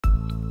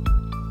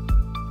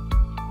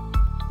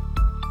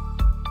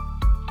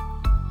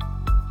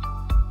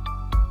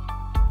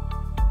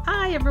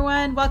Hi,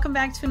 everyone. Welcome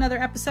back to another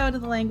episode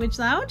of the Language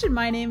Lounge. And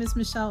my name is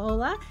Michelle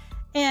Ola.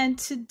 And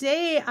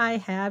today I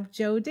have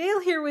Joe Dale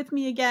here with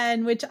me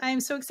again, which I'm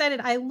so excited.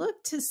 I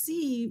looked to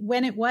see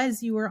when it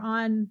was you were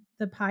on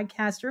the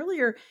podcast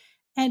earlier,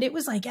 and it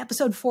was like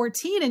episode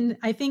 14. And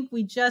I think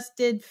we just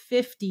did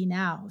 50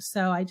 now.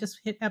 So I just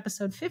hit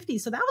episode 50.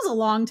 So that was a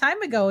long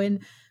time ago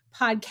in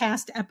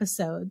podcast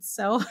episodes.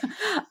 So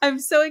I'm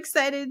so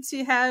excited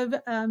to have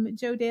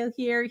Joe Dale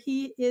here.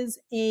 He is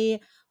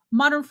a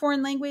modern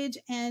foreign language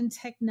and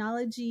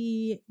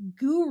technology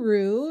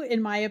guru,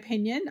 in my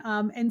opinion.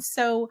 And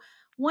so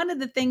one of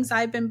the things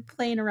I've been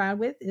playing around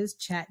with is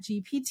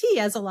ChatGPT,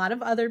 as a lot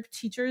of other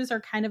teachers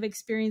are kind of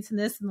experiencing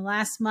this. In the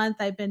last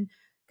month, I've been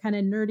kind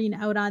of nerding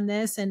out on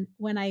this. And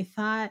when I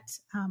thought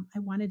I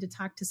wanted to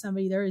talk to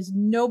somebody, there is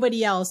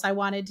nobody else I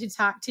wanted to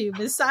talk to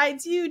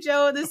besides you,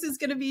 Joe. This is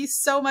going to be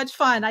so much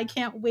fun. I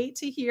can't wait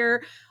to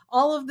hear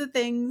all of the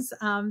things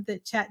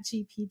that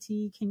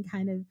ChatGPT can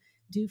kind of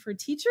do for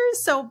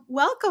teachers. So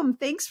welcome.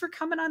 Thanks for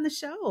coming on the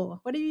show.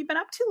 What have you been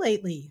up to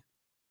lately?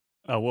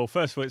 Oh, well,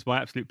 first of all, it's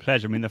my absolute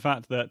pleasure. I mean, the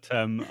fact that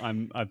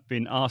I've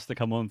been asked to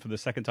come on for the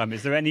second time.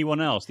 Is there anyone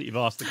else that you've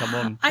asked to come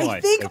on twice?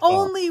 I think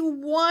only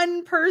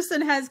one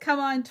person has come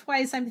on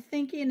twice. I'm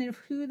thinking of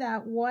who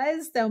that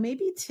was, though.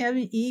 Maybe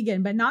Tim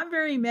Egan, but not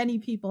very many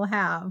people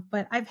have.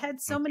 But I've had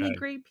so many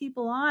great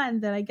people on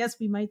that I guess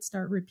we might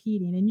start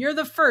repeating. And you're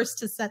the first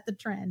to set the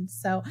trend.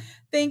 So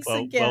thanks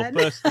again.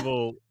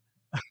 Well,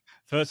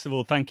 First of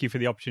all, thank you for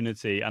the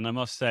opportunity. And I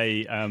must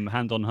say,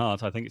 hand on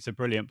heart, I think it's a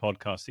brilliant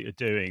podcast that you're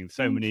doing.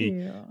 So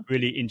many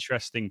really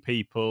interesting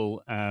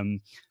people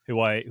who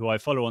I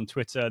follow on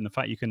Twitter, and the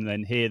fact you can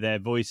then hear their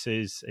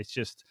voices, it's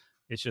just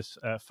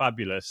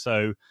fabulous.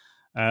 So,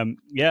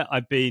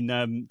 I've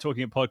been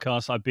talking at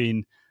podcasts. I've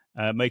been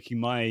making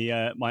my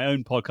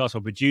own podcast,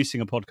 or producing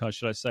a podcast,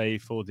 should I say,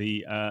 for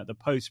the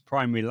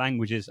Post-Primary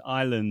Languages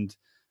Ireland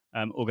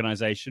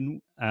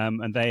organization,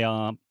 and they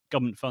are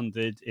government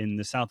funded in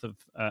the south of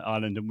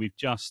Ireland, and we've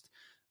just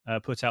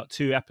put out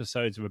 2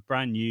 episodes of a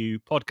brand new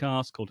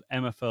podcast called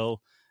MFL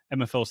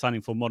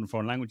standing for Modern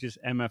Foreign Languages,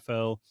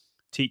 MFL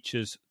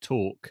Teachers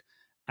Talk,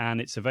 and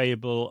it's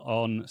available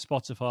on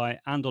Spotify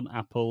and on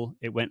Apple.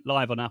 It went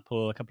live on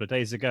Apple a couple of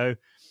days ago,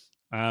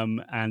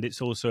 and it's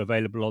also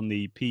available on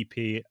the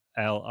ppli.ie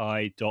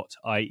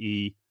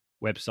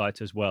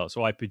website as well.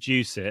 So I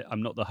produce it.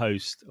 I'm not the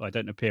host. I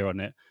don't appear on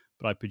it,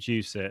 but I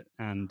produce it,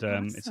 and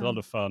awesome. It's a lot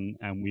of fun.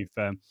 And we're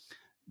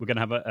going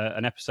to have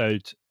an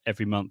episode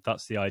every month.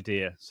 That's the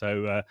idea.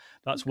 So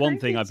that's one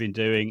thing I've been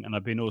doing, and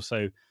I've been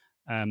also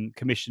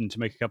commissioned to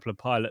make a couple of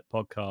pilot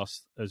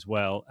podcasts as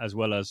well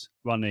as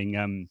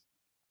running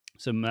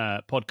some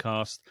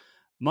podcast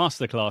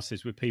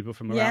masterclasses with people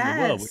from around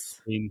the world,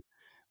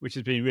 which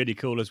has been really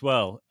cool as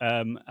well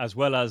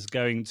as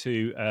going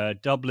to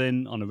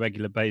Dublin on a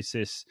regular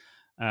basis.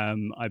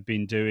 I've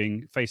been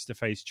doing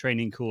face-to-face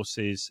training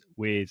courses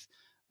with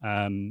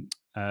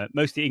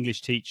mostly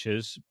English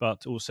teachers,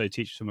 but also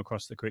teachers from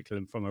across the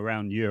curriculum from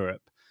around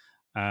Europe.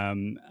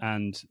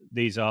 And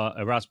these are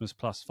Erasmus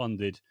Plus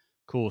funded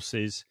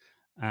courses.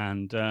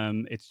 And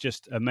it's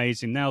just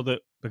amazing now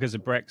that because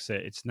of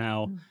Brexit, it's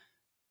now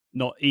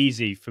not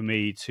easy for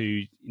me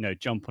to,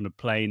 jump on a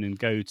plane and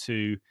go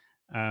to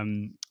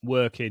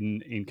work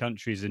in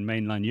countries in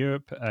mainland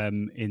Europe,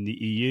 in the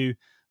EU.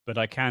 But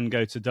I can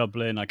go to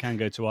Dublin, I can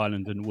go to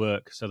Ireland and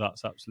work. So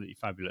that's absolutely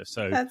fabulous.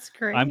 So that's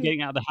great. I'm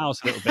getting out of the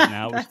house a little bit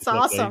now. That's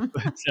awesome.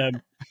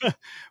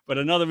 But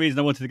another reason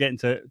I wanted to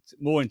get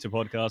more into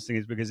podcasting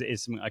is because it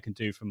is something I can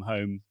do from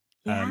home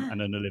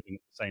and earn a living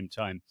at the same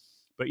time.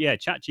 But yeah,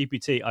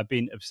 ChatGPT, I've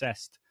been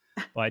obsessed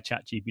by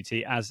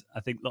ChatGPT, as I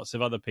think lots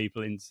of other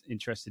people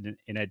interested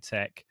in ed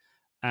tech.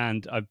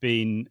 And I've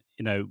been,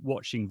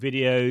 watching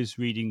videos,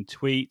 reading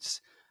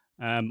tweets.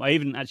 I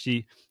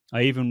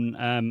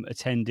even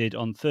attended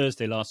on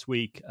Thursday last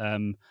week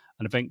an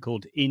event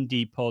called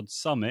IndyPod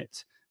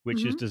Summit,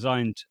 which is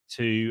designed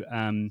to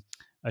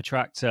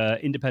attract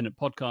independent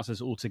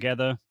podcasters all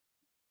together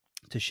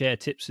to share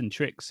tips and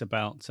tricks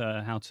about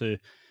how to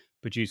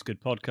produce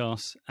good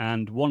podcasts.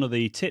 And one of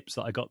the tips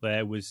that I got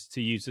there was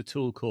to use a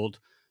tool called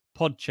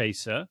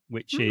Podchaser,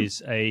 which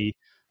is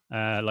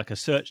like a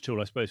search tool,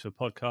 I suppose, for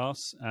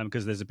podcasts,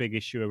 because there's a big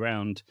issue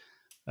around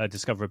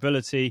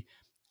discoverability.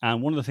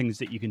 And one of the things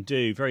that you can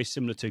do, very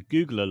similar to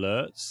Google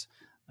Alerts,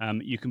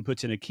 you can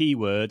put in a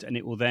keyword and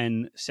it will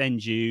then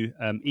send you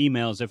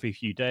emails every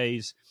few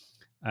days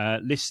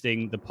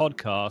listing the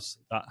podcasts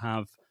that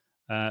have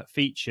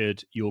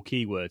featured your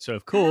keyword. So,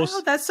 of course,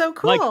 that's so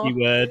cool. My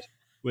keyword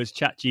was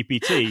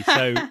ChatGPT.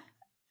 So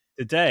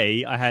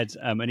today I had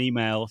an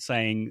email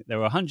saying there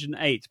were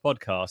 108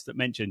 podcasts that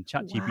mentioned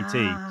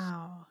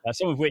ChatGPT,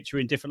 some of which are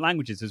in different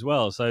languages as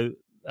well. So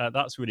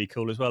that's really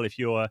cool as well. If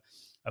you're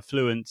a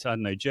fluent,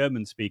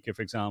 German speaker,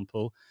 for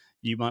example,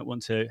 you might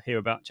want to hear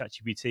about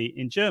ChatGPT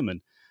in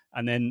German.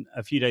 And then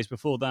a few days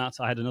before that,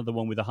 I had another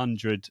one with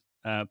 100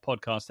 different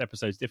podcast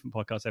episodes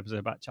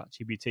about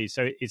ChatGPT.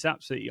 So it's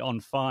absolutely on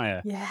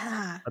fire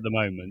at the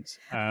moment.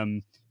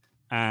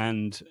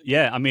 And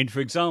yeah, I mean, for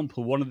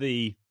example, one of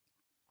the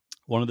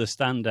one of the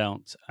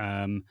standout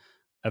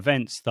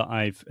events that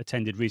I've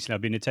attended recently.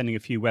 I've been attending a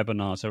few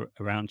webinars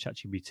around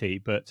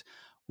ChatGPT, but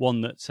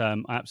one that I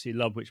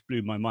absolutely love, which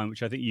blew my mind,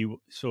 which I think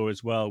you saw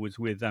as well, was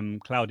with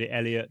Claudia,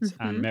 Elliot,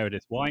 and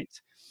Meredith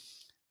White.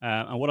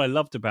 And what I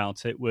loved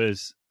about it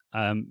was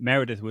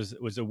Meredith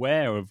was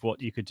aware of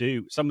what you could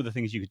do, some of the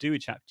things you could do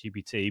with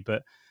ChatGPT,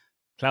 but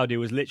Claudia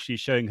was literally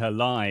showing her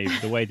live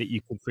the way that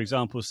you could, for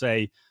example,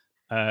 say,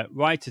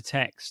 write a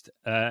text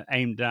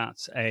aimed at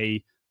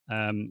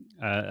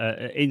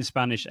in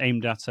Spanish,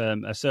 aimed at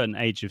a certain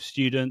age of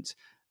student,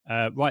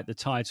 write the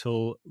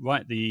title,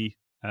 write the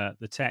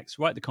text,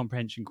 write the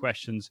comprehension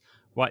questions,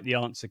 write the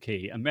answer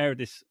key. And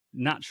Meredith's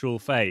natural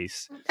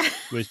face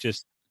was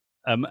just,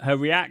 her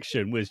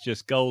reaction was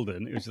just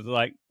golden. It was just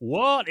like,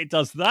 what? It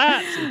does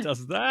that? It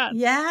does that?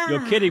 Yeah.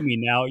 You're kidding me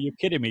now. You're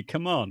kidding me.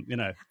 Come on,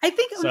 I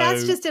think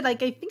that's just it.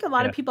 Like, I think a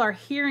lot of people are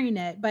hearing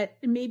it, but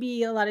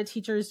maybe a lot of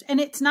teachers, and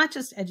it's not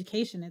just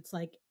education. It's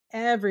like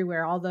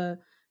everywhere. All the,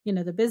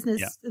 the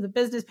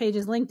business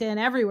pages, LinkedIn,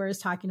 everywhere is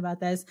talking about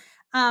this.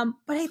 But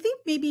I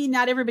think maybe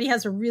not everybody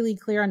has a really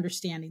clear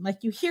understanding. Like,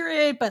 you hear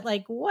it, but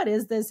like, what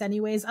is this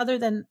anyways? Other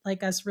than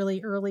like us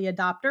really early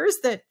adopters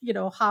that,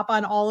 hop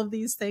on all of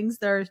these things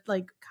that are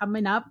like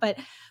coming up. But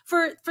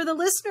for the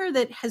listener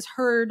that has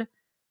heard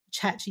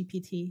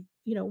ChatGPT,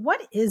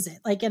 what is it?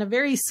 Like, in a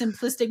very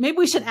simplistic, maybe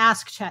we should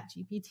ask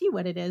ChatGPT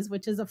what it is,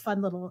 which is a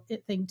fun little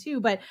thing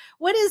too. But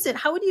what is it?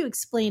 How would you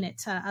explain it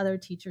to other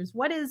teachers?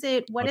 What is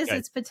it? What is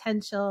its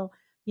potential?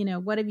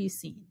 What have you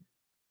seen?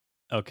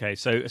 Okay,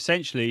 so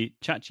essentially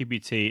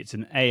ChatGPT, it's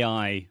an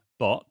AI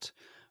bot,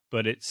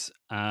 but it's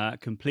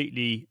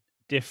completely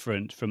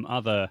different from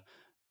other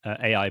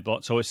AI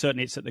bots. Or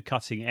certainly it's at the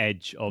cutting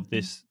edge of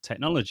this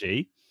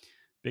technology,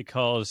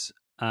 because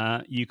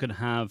you can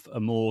have a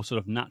more sort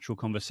of natural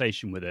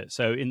conversation with it.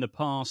 So in the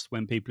past,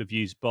 when people have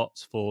used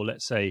bots for,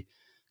 let's say,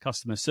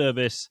 customer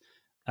service,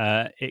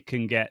 it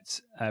can get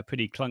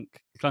pretty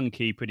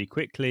clunky pretty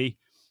quickly.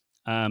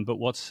 But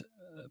what's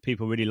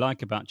people really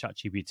like about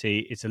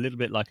ChatGPT, it's a little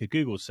bit like a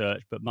Google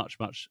search, but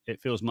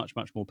it feels much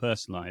more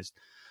personalized.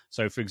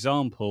 So, for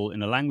example,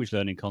 in a language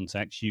learning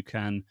context, you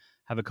can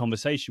have a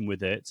conversation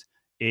with it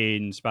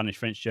in Spanish,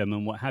 French,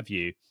 German, what have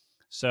you.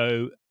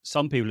 So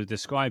some people have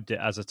described it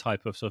as a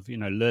type of sort of,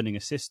 learning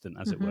assistant,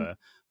 as it were.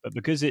 But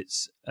because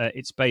it's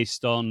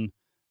based on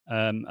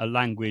a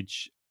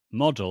language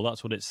model,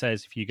 that's what it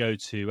says. If you go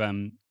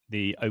to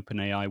the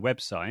OpenAI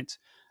website,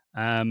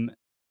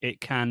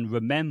 it can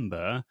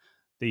remember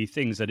the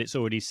things that it's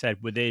already said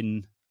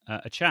within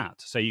a chat.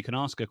 So you can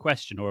ask a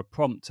question or a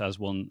prompt, as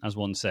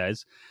one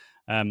says.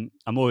 I'm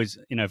always,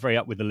 very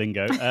up with the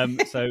lingo.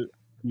 So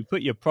you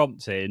put your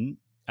prompt in,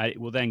 it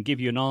will then give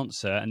you an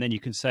answer, and then you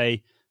can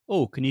say,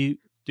 oh, can you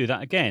do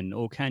that again?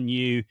 Or can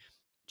you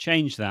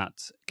change that?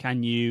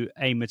 Can you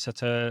aim it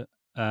at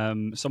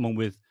someone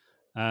with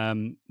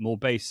more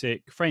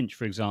basic French,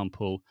 for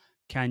example?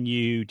 Can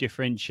you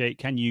differentiate?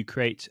 Can you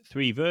create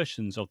 3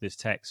 versions of this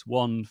text?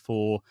 One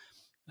for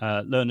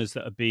learners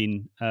that have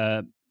been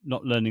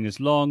not learning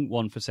as long,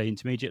 one for, say,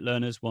 intermediate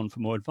learners, one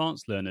for more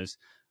advanced learners.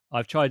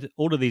 I've tried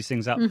all of these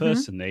things out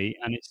personally,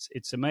 and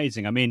it's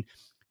amazing. I mean,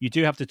 you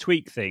do have to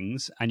tweak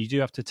things, and you do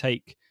have to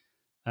take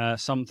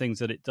some things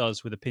that it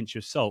does with a pinch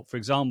of salt. For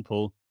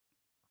example,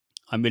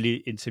 I'm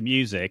really into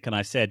music, and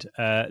I said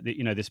that,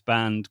 this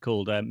band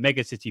called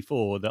Mega City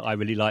 4 that I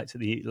really liked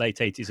in the late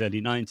 80s,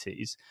 early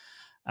 90s.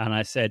 And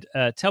I said,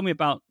 tell me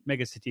about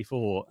Mega City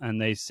 4.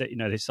 And they said,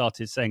 they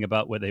started saying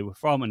about where they were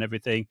from and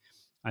everything.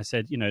 I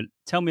said,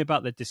 tell me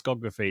about their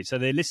discography. So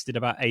they listed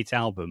about 8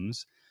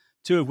 albums,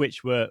 2 of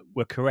which were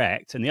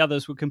correct, and the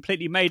others were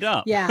completely made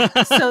up. Yeah.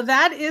 So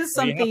that is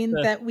something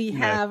that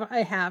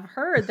I have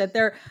heard that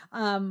there,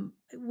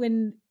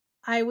 when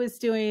I was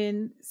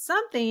doing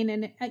something,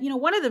 and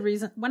one of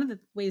the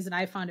ways that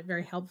I found it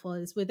very helpful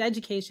is with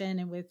education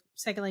and with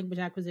second language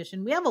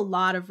acquisition, we have a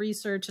lot of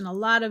research and a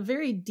lot of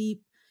very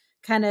deep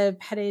kind of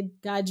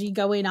pedagogy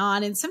going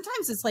on. And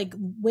sometimes it's like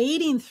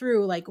wading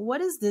through, like, what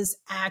does this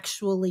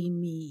actually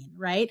mean?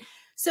 Right.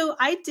 So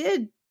I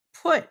did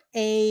put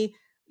a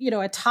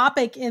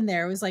topic in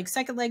there. It was like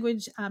second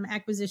language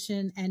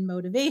acquisition and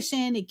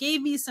motivation. It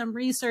gave me some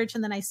research.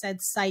 And then I said,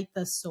 cite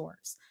the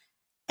source.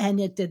 And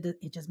it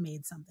just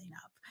made something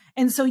up.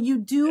 And so you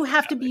do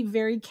have to be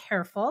very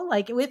careful,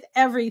 like with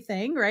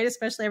everything, right?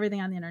 Especially everything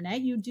on the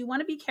internet. You do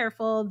want to be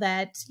careful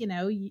that,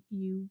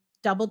 you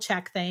double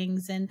check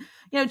things and,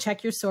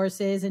 check your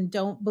sources and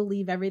don't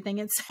believe everything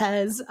it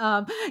says.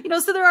 So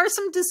there are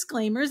some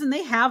disclaimers, and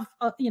they have,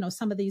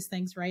 some of these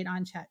things right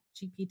on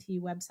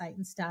ChatGPT website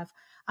and stuff.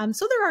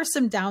 So there are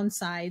some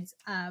downsides,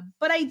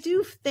 but I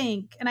do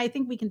think, and I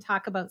think we can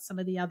talk about some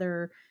of the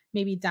other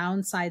maybe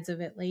downsides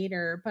of it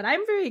later, but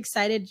I'm very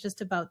excited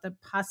just about the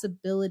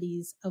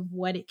possibilities of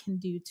what it can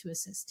do to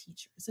assist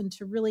teachers and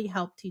to really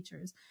help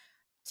teachers.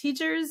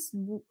 Teachers,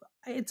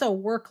 it's a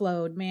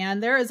workload, man.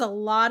 There is a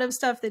lot of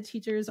stuff that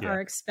teachers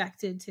are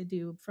expected to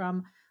do,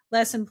 from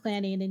lesson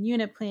planning and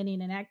unit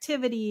planning and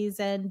activities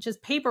and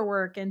just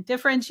paperwork and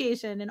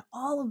differentiation and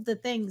all of the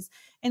things.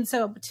 And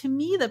so to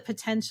me, the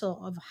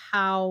potential of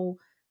how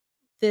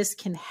this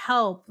can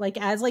help, like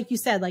you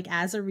said, like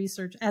as a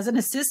research, as an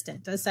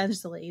assistant,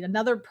 essentially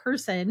another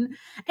person.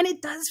 And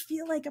it does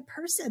feel like a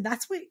person.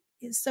 That's what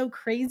is so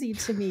crazy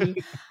to me.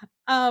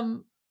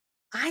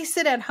 I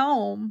sit at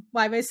home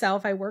by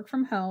myself. I work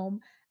from home.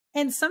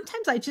 And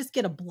sometimes I just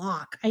get a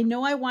block. I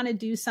know I want to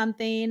do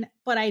something,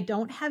 but I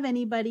don't have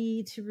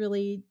anybody to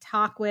really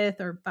talk with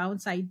or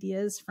bounce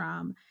ideas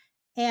from.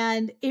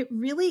 And it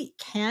really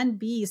can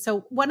be.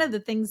 So one of the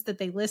things that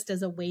they list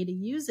as a way to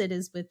use it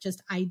is with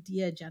just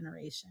idea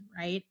generation,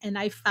 right? And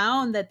I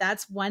found that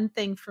that's one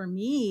thing for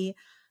me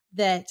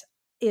that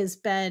has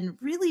been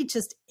really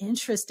just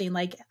interesting.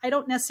 Like, I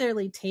don't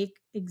necessarily take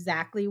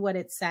exactly what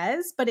it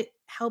says, but it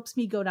helps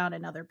me go down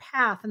another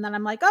path. And then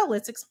I'm like, oh,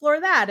 let's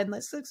explore that. And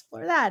let's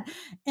explore that.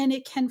 And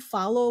it can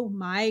follow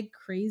my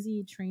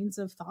crazy trains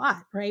of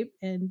thought, right?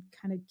 And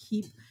kind of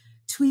keep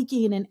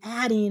tweaking and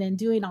adding and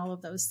doing all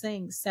of those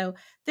things. So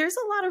there's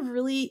a lot of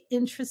really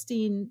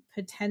interesting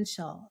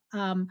potential.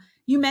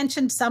 You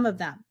mentioned some of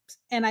them,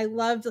 and I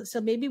loved,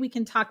 so maybe we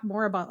can talk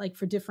more about like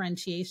for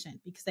differentiation,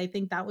 because I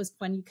think that was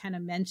one you kind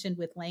of mentioned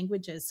with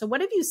languages. So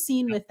what have you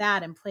seen with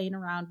that and playing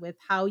around with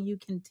how you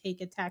can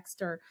take a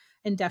text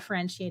and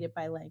differentiate it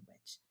by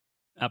language?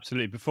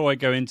 Absolutely. Before I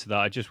go into that,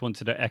 I just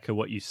wanted to echo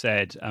what you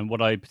said. And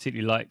what I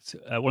particularly liked,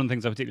 one of the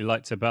things I particularly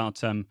liked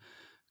about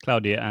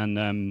Claudia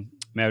and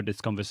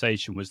Meredith's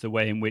conversation was the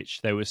way in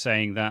which they were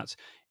saying that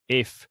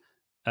if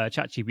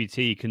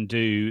ChatGPT can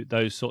do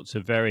those sorts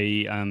of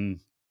very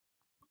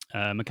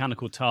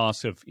mechanical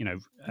tasks of,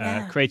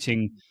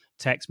 creating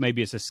text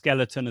maybe as a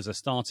skeleton, as a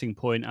starting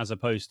point, as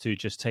opposed to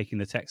just taking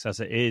the text as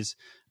it is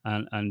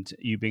and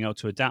you being able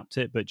to adapt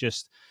it, but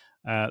just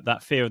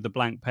that fear of the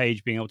blank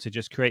page, being able to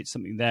just create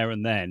something there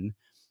and then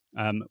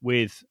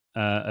with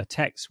a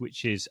text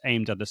which is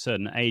aimed at a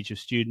certain age of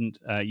student,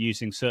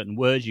 using certain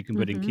words. You can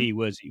put in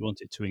keywords that you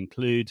want it to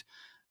include,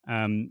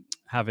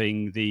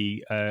 having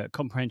the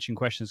comprehension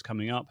questions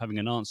coming up, having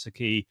an answer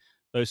key.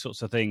 Those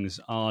sorts of things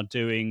are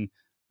doing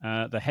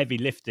the heavy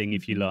lifting,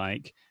 if you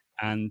like,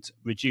 and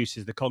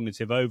reduces the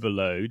cognitive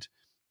overload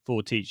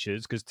for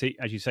teachers. Because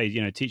as you say,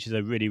 teachers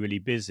are really, really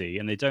busy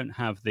and they don't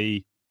have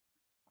the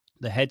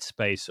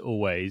headspace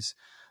always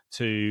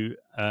to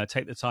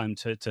take the time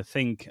to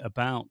think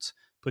about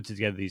putting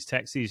together these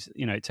texts.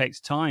 It takes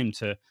time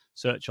to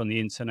search on the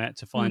internet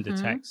to find a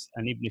text,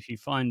 and even if you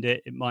find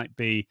it, it might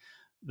be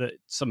that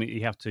something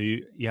you have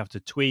to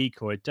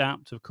tweak or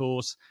adapt. Of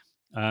course,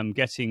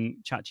 getting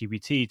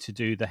ChatGPT to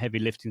do the heavy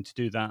lifting, to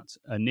do that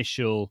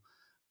initial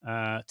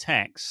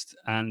text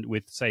and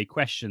with, say,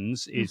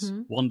 questions is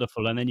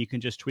wonderful, and then you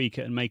can just tweak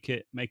it and make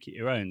it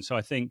your own. So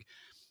I think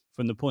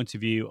from the point of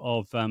view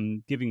of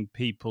giving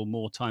people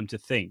more time to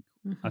think,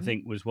 I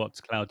think was what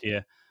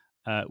Claudia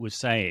was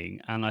saying.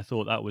 And I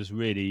thought that was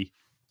really,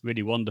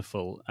 really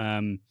wonderful.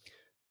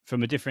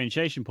 From a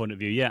differentiation point of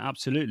view, yeah,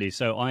 absolutely.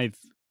 So I've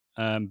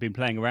been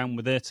playing around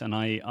with it, and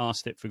I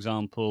asked it, for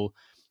example,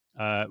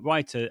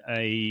 write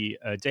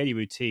a daily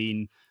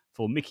routine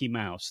for Mickey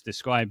Mouse,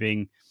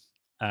 describing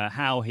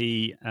how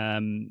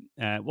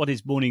what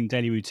his morning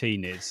daily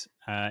routine is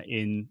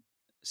in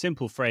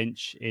simple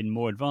French, in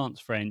more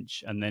advanced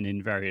French, and then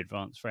in very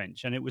advanced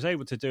French. And it was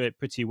able to do it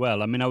pretty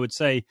well. I mean, I would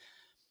say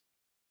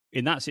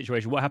in that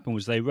situation, what happened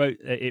was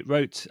it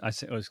wrote, I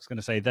was going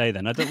to say they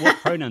then. I don't know what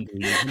pronoun do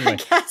you use anyway.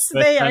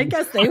 I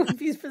guess they would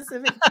be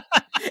specific.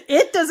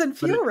 It doesn't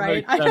feel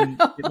right. I don't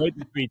know. It wrote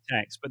the three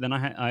texts, but then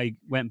I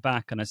went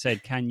back and I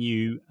said, can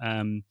you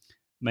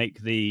make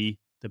the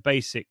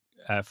basic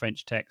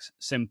French text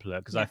simpler?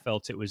 Because I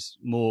felt it was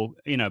more,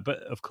 but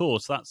of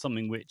course, that's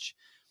something which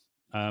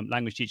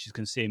language teachers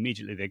can see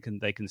immediately.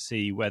 They can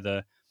see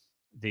whether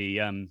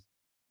the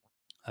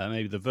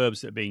maybe the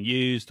verbs that are being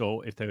used,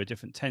 or if there are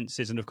different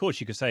tenses. And of course,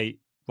 you could say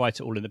write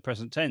it all in the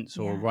present tense,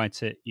 or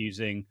write it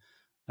using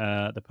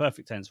the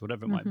perfect tense,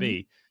 whatever it might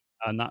be,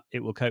 and that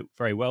it will cope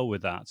very well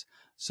with that.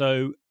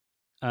 So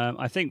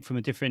I think from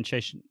a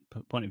differentiation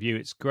point of view,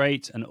 it's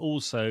great, and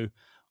also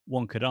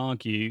one could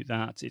argue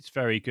that it's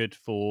very good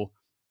for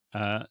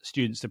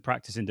students to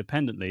practice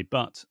independently.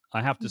 But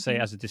I have to say,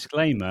 as a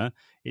disclaimer,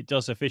 it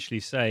does officially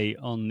say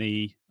on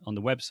the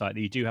website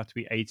that you do have to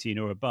be 18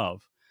 or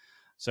above.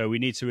 So we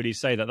need to really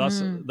say that that's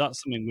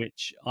something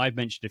which I've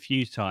mentioned a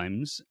few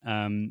times,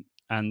 and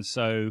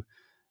so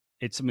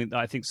it's something that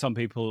I think some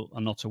people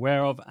are not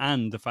aware of,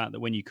 and the fact that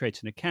when you create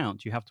an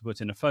account, you have to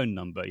put in a phone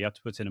number, you have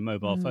to put in a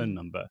mobile phone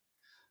number.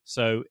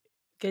 So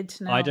good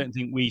to know. I don't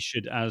think we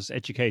should, as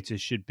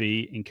educators, should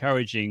be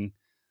encouraging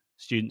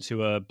students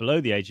who are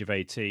below the age of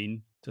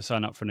 18 to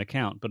sign up for an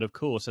account. But of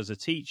course, as a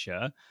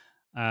teacher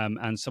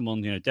and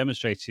someone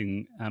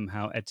demonstrating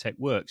how EdTech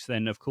works,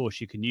 then of course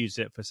you can use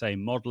it for, say,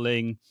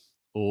 modeling,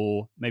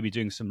 or maybe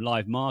doing some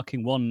live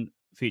marking. One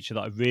feature that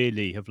I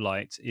really have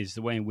liked is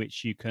the way in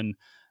which you can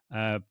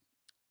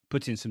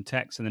put in some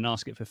text and then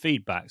ask it for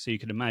feedback. So you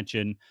can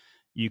imagine,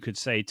 you could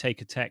say,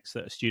 take a text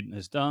that a student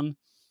has done,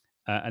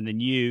 and then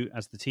you,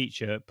 as the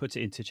teacher, put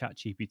it into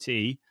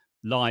ChatGPT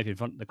live in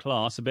front of the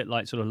class, a bit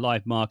like sort of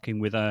live marking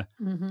with a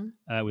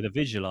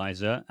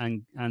visualizer,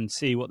 and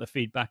see what the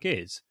feedback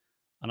is.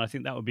 And I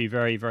think that would be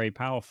very, very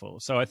powerful.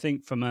 So I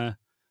think from an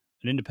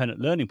independent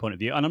learning point of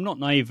view, and I'm not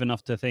naive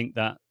enough to think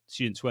that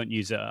students won't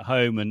use it at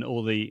home, and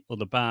all the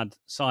bad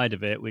side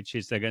of it, which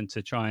is they're going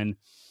to try and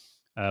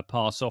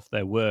pass off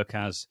their work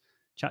as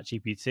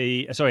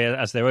ChatGPT,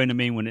 as their own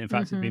when in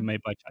fact it's been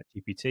made by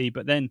ChatGPT.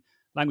 But then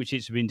language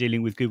teachers have been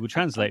dealing with Google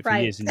Translate for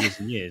years and years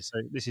and years.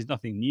 So this is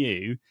nothing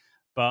new.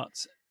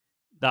 But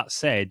that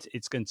said,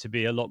 it's going to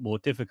be a lot more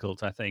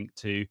difficult, I think,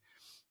 to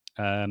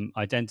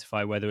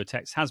identify whether a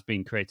text has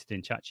been created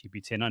in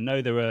ChatGPT. And I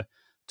know there are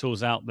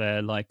tools out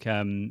there like,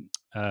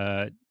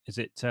 is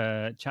it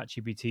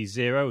ChatGPT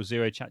Zero or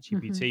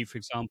ZeroChaptGPT, for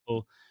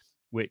example,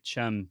 which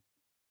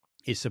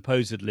is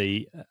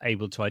supposedly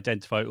able to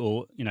identify,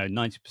 or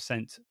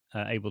 90%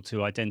 able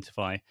to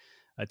identify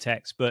a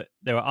text. But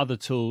there are other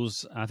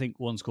tools. I think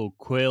one's called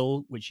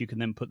Quill, which you can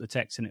then put the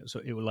text in it, so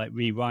it will like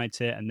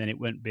rewrite it, and then you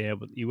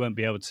won't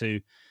be able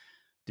to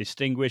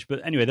distinguish.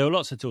 But anyway, there are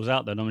lots of tools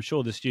out there, and I'm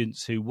sure the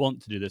students who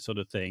want to do this sort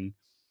of thing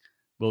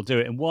will do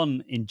it. And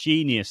one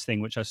ingenious thing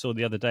which I saw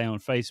the other day on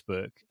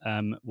Facebook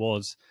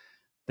was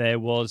there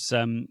was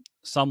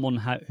someone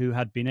who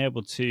had been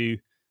able to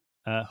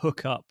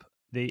hook up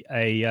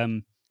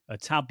a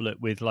tablet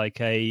with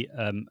like a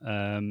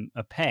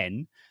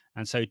pen,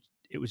 and so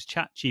it was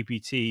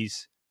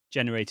ChatGPT's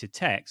generated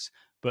text,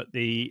 but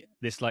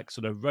this like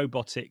sort of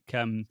robotic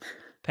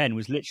pen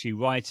was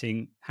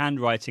literally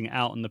handwriting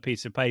out on the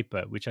piece of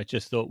paper, which I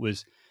just thought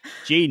was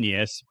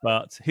genius.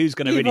 But who's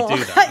going to really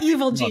do that?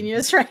 Evil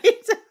genius, right?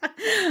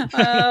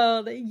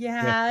 Oh,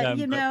 yeah,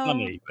 but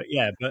funny,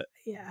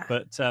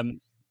 but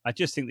I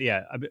just think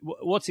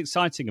what's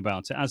exciting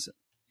about it, as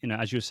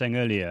as you were saying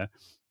earlier,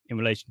 in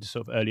relation to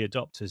sort of early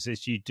adopters,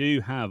 is you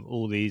do have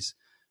all these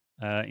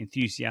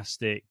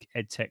enthusiastic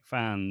edtech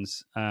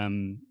fans,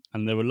 and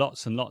there were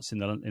lots and lots in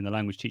the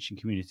language teaching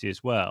community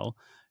as well,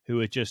 who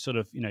are just sort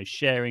of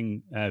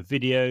sharing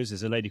videos.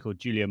 There's a lady called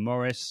Julia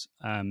Morris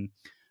from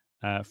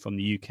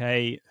the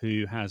UK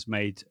who has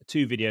made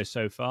 2 videos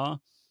so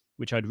far,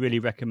 which I'd really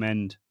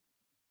recommend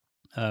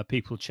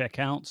people check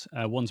out.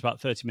 One's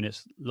about 30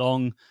 minutes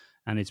long,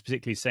 and it's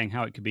particularly saying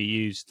how it could be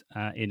used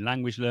in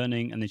language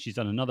learning. And then she's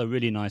done another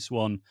really nice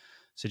one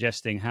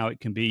suggesting how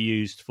it can be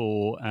used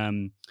for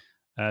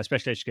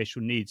special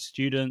educational needs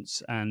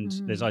students. And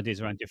there's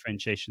ideas around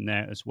differentiation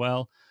there as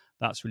well.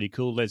 That's really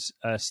cool. There's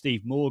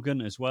Steve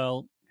Morgan as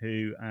well,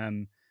 who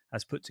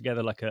has put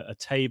together like a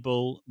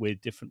table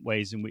with different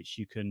ways in which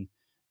you can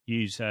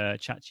use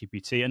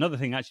ChatGPT. Another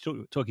thing,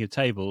 actually, talking of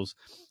tables,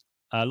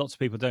 lots of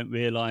people don't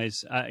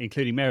realize,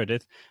 including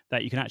Meredith,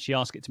 that you can actually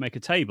ask it to make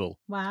a table.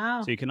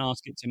 Wow. So you can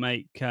ask it to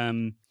make I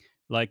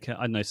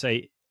don't know,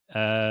 say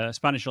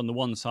Spanish on the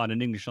one side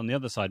and English on the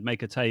other side,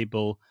 make a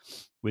table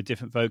with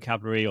different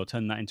vocabulary, or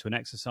turn that into an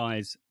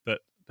exercise, but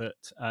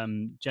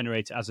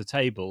generate it as a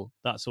table.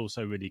 That's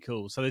also really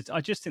cool. So I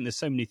just think there's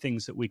so many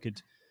things that we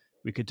could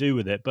do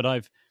with it. But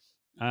I've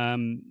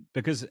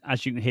because,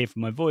 as you can hear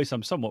from my voice,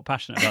 I'm somewhat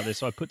passionate about this.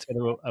 So I put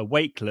together a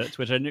wakelet,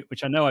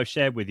 which I know I've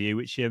shared with you,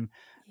 which you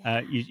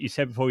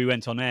said before we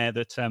went on air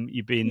that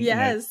you've been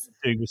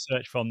doing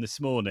research from this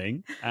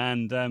morning,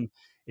 and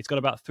it's got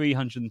about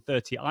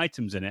 330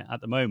 items in it at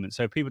the moment.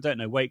 So if people don't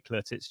know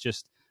Wakelet, it's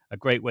just a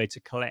great way to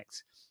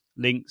collect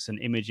links and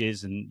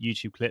images and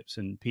YouTube clips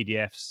and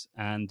PDFs,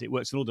 and it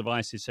works on all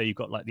devices. So you've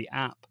got like the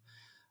app.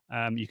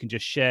 You can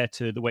just share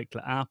to the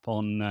Wakelet app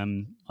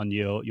on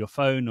your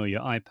phone or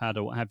your iPad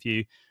or what have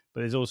you.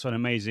 But there's also an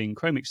amazing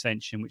Chrome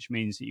extension, which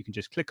means that you can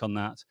just click on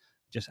that,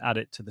 just add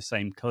it to the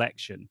same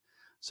collection.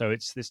 So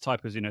it's this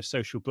type of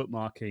social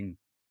bookmarking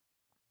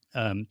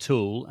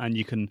tool, and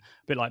you can,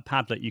 a bit like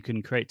Padlet, you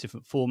can create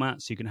different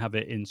formats. You can have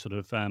it in sort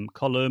of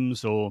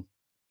columns or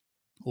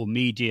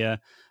media.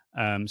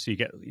 So you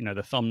get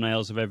the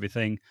thumbnails of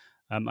everything.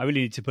 I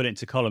really need to put it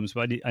into columns,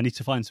 but I need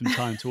to find some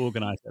time to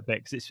organize it a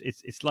bit, because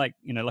it's like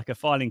like a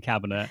filing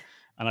cabinet,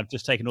 and I've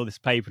just taken all this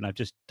paper and I've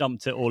just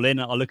dumped it all in.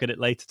 I'll look at it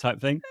later type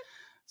thing.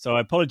 So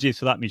apologies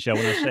for that, Michelle,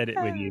 when I shared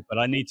it with you, but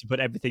I need to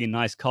put everything in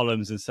nice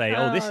columns and say,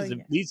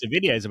 these are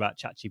videos about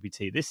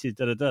ChatGPT. This is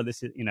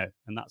this is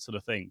and that sort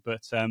of thing.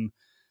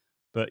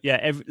 But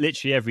yeah,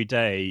 literally every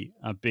day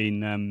I've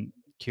been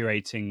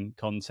curating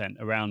content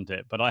around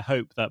it. But I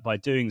hope that by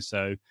doing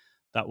so,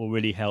 that will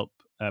really help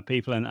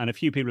people. And a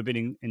few people have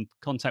been in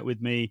contact with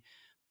me.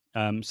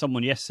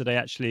 Someone yesterday,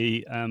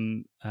 actually,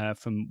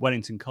 from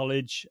Wellington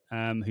College,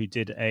 who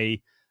did a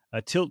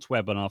Tilt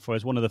webinar for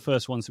us, one of the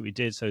first ones that we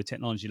did. So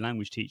technology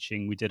language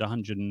teaching, we did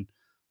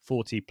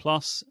 140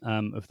 plus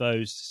of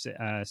those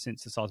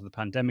since the start of the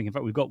pandemic. In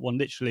fact, we've got one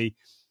literally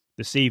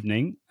this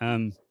evening,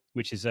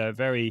 which is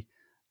very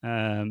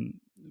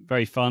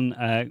very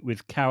fun,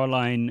 with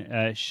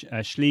Caroline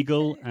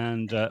Schlegel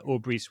and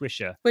Aubrey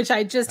Swisher, which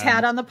I just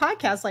had on the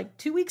podcast like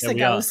 2 weeks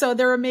ago. So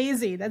they're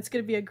amazing. That's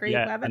going to be a great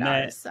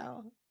webinar.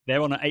 So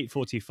they're on at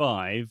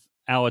 8:45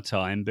 our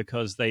time,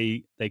 because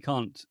they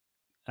can't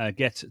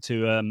get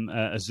to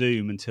a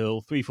Zoom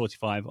until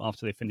 3:45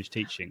 after they finish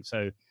teaching.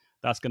 So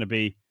that's going to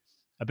be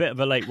a bit of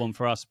a late one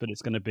for us, but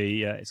it's going to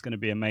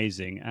be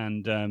amazing.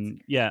 And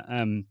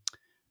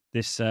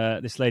this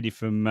lady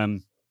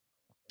from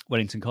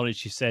Wellington College,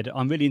 she said,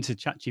 "I'm really into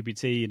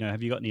ChatGPT.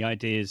 Have you got any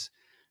ideas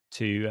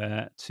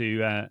to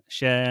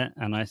share?"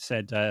 And I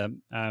said,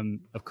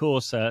 "Of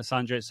course,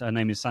 Sandra. Her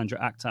name is Sandra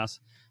Aktas."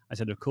 I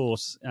said, "Of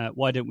course.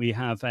 Why don't we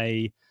have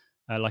a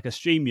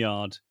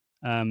StreamYard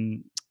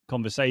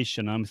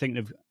conversation?" I'm thinking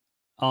of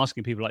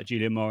asking people like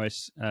Julia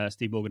Morris,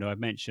 Steve Morgan, who I've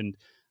mentioned,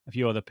 a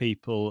few other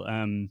people.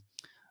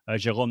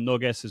 Jérôme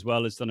Nogues as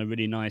well has done a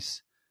really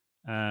nice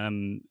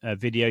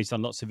video. He's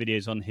done lots of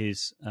videos on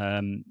his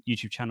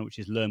YouTube channel, which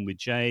is Learn with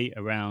Jay,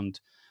 around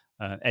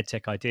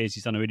edtech ideas.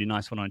 He's done a really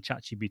nice one on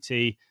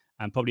ChatGPT.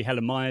 And probably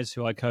Helen Myers,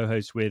 who I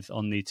co-host with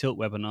on the Tilt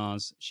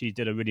webinars, she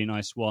did a really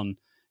nice one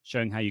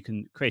showing how you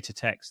can create a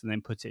text and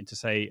then put it into,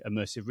 say,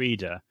 Immersive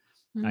Reader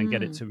and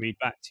get it to read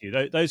back to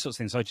you. Those sorts of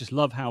things. So I just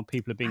love how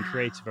people are being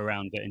creative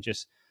around it and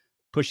just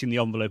pushing the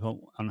envelope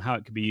on how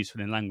it could be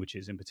useful in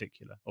languages in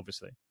particular,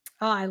 obviously.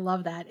 Oh, I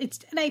love that.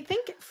 And I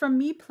think from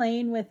me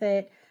playing with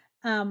it,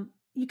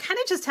 you kind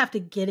of just have to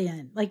get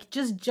in, like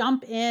just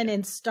jump in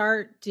and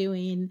start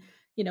doing,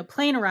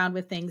 playing around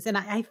with things. And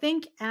I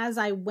think as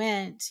I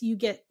went, you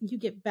get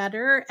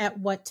better at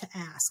what to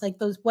ask, like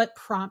what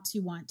prompts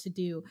you want to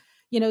do.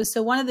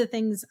 So one of the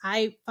things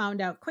I found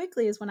out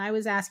quickly is when I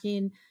was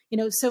asking,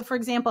 so for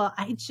example,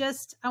 I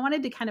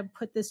wanted to kind of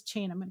put this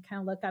chain. I'm going to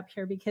kind of look up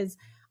here because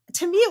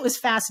to me it was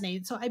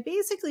fascinating. So I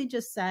basically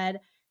just said,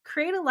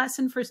 create a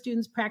lesson for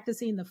students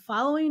practicing the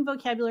following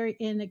vocabulary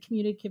in a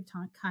communicative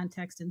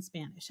context in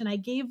Spanish. And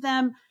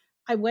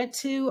I went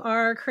to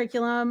our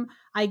curriculum.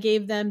 I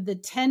gave them the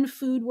 10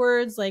 food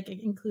words, like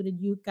it included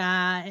yuca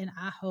and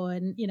ajo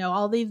and,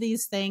 all of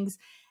these things.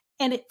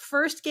 And it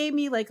first gave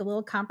me like a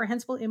little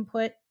comprehensible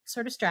input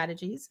sort of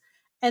strategies.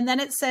 And then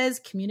it says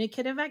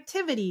communicative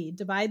activity,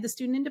 divide the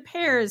student into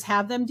pairs,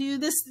 have them do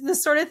this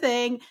sort of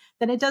thing.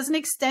 Then it does an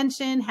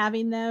extension,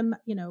 having them,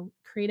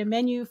 create a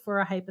menu for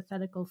a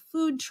hypothetical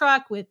food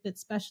truck that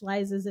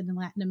specializes in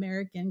Latin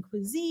American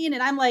cuisine.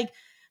 And I'm like,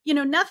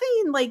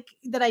 nothing like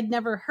that I'd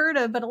never heard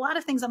of, but a lot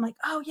of things I'm like,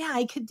 oh yeah,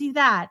 I could do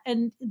that.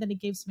 And then it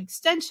gave some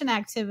extension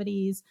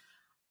activities.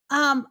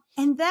 And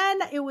then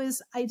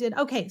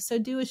so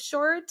do a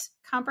short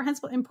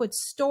comprehensible input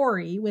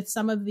story with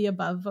some of the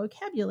above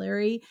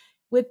vocabulary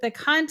with the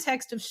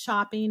context of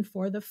shopping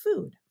for the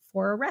food,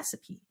 for a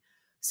recipe.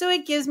 So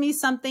it gives me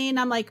something,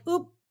 I'm like,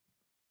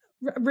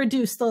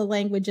 reduce the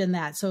language in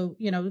that. So,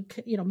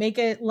 make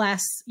it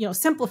less,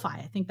 simplify.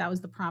 I think that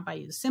was the prompt I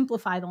used,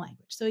 simplify the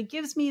language. So it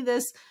gives me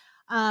this,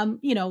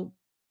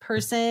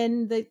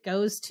 person that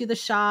goes to the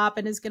shop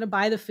and is going to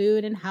buy the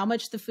food and how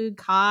much the food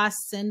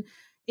costs. And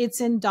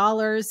it's in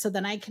dollars. So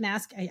then I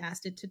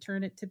asked it to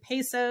turn it to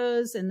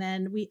pesos. And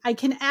then I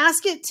can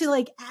ask it to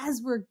like,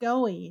 as we're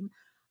going.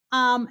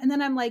 And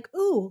then I'm like,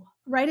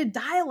 write a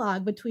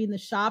dialogue between the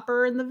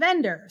shopper and the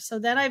vendor. So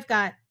then I've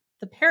got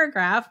the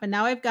paragraph, and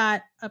now I've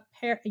got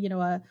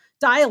a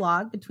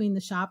dialogue between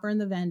the shopper and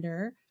the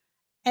vendor.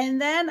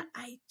 And then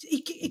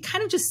it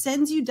kind of just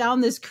sends you down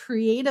this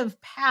creative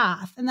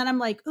path. And then I'm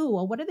like,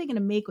 what are they going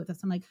to make with this?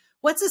 I'm like,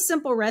 what's a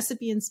simple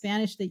recipe in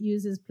Spanish that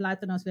uses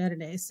plátanos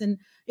verdes? And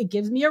it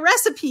gives me a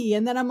recipe.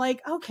 And then I'm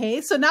like,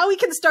 okay, so now we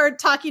can start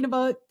talking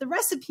about the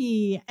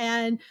recipe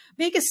and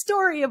make a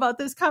story about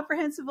this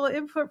comprehensible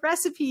input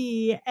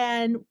recipe.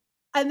 And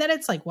then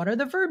it's like, what are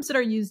the verbs that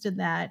are used in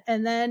that?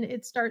 And then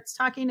it starts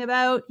talking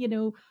about,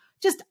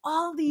 just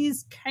all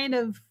these kind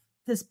of,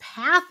 this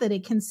path that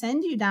it can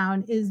send you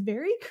down is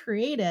very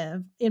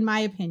creative, in my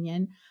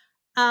opinion.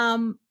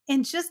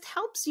 And just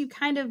helps you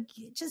kind of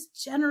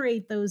just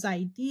generate those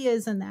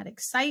ideas and that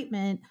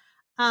excitement.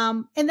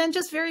 And then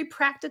just very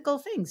practical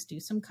things. Do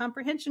some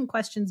comprehension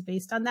questions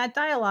based on that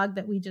dialogue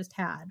that we just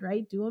had,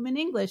 right? Do them in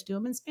English, do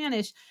them in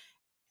Spanish.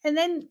 And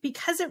then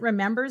because it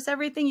remembers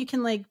everything, you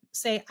can like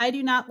say, I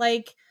do not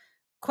like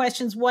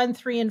questions 1,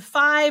 3, and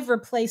 5,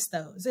 replace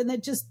those. And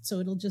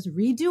it'll just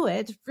redo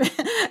it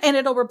and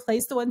it'll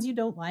replace the ones you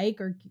don't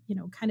like, or,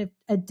 kind of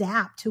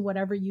adapt to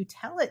whatever you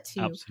tell it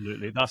to.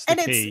 Absolutely. That's the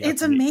key.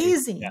 It's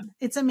amazing. Yeah.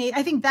 It's amazing.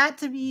 I think that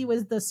to me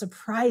was the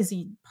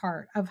surprising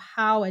part of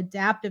how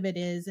adaptive it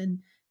is. And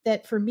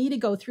that for me to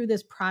go through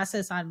this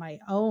process on my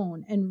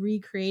own and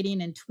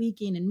recreating and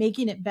tweaking and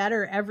making it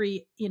better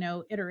every,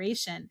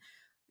 iteration,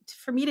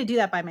 for me to do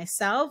that by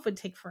myself would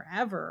take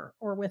forever,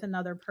 or with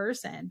another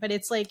person, but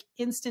it's like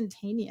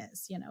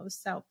instantaneous,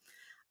 so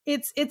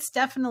it's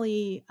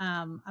definitely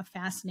a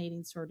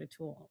fascinating sort of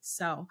tool.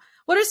 So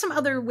what are some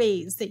other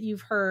ways that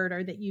you've heard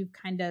or that you've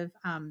kind of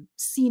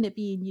seen it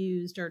being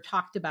used or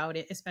talked about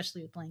it,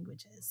 especially with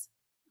languages?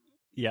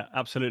 Yeah,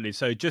 absolutely.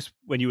 So just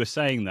when you were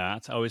saying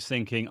that, I was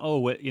thinking,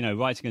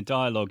 writing a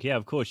dialogue. Yeah,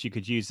 of course, you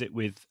could use it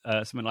with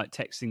something like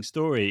Texting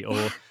Story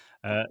or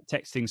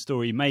Texting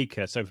Story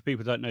Maker. So for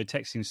people who don't know,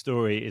 Texting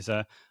Story is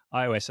a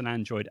iOS and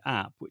Android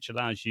app which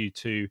allows you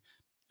to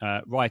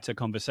write a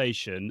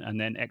conversation and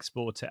then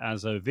export it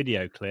as a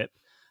video clip.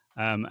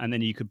 and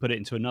then you could put it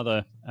into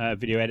another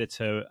video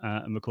editor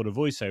and record a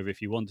voiceover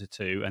if you wanted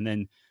to. And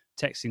then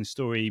Texting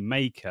Story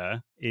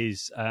Maker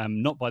is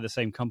not by the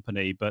same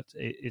company, but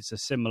it's a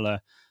similar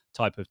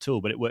type of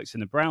tool, but it works in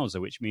the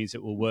browser, which means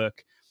it will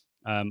work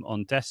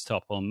on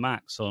desktop, on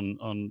Macs,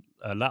 on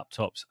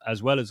laptops,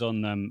 as well as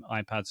on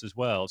iPads as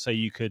well. So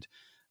you could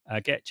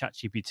get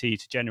ChatGPT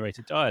to generate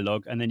a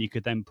dialogue, and then you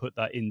could then put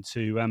that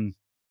into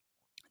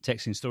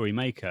Texting Story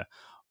Maker,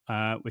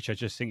 which I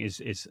just think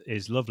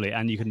is lovely.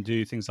 And you can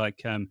do things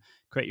like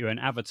create your own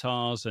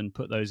avatars and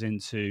put those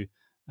into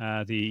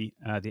the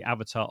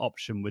avatar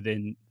option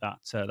within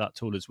that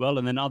tool as well.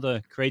 And then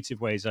other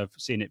creative ways I've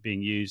seen it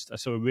being used. I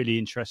saw a really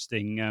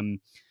interesting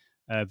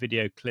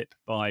video clip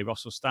by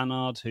Russell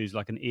Stannard, who's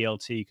like an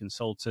ELT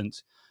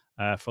consultant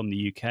from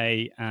the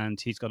UK, and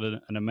he's got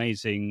an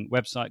amazing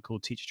website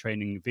called Teacher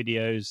Training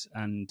Videos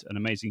and an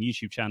amazing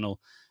YouTube channel.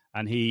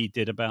 And he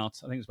did I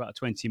think it was about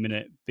a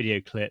 20-minute video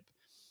clip,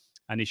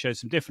 and he showed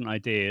some different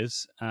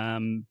ideas.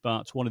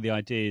 But one of the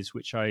ideas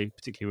which I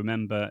particularly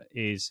remember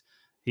is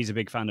he's a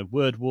big fan of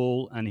word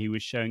wall, and he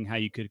was showing how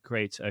you could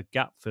create a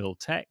gap fill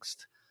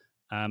text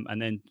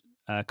and then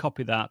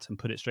copy that and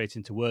put it straight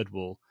into word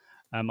wall.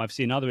 I've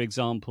seen other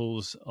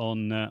examples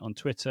on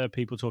Twitter,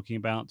 people talking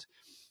about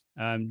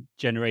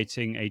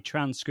generating a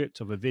transcript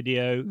of a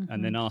video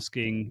and then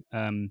asking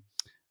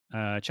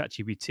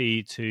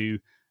ChatGPT to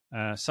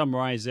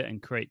summarize it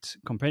and create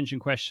comprehension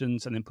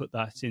questions, and then put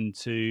that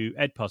into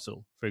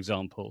Edpuzzle, for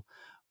example.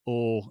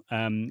 Or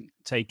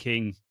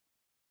taking,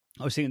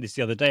 I was thinking this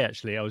the other day,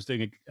 actually. I was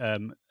doing a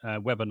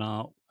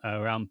webinar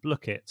around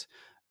Blookit,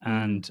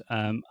 and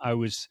I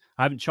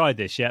haven't tried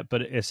this yet,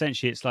 but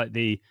essentially it's like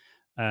the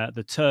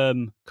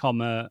term,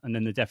 comma, and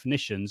then the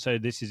definition. So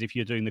this is if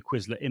you're doing the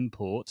Quizlet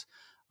import.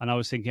 And I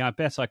was thinking, I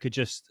bet I could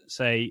just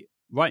say,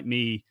 write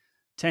me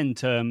 10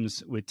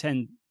 terms with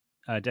 10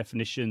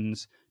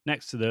 definitions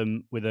next to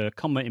them with a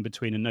comma in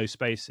between and no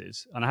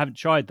spaces. And I haven't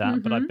tried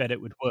that, but I bet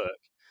it would work.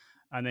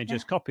 And then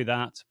just copy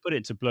that, put it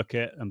into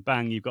Blookit, and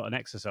bang, you've got an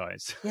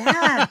exercise.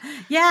 Yeah.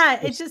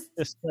 It's just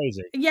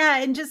crazy.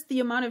 Yeah. And just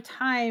the amount of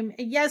time.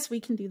 Yes, we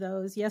can do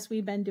those. Yes,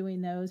 we've been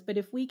doing those. But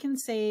if we can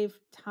save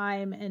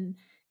time and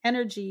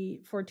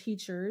energy for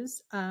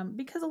teachers,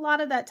 because a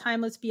lot of that time,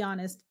 let's be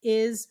honest,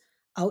 is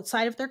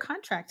outside of their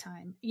contract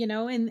time,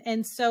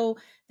 and so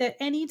that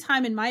any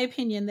time, in my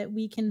opinion, that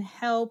we can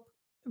help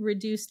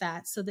reduce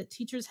that so that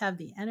teachers have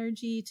the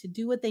energy to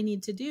do what they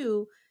need to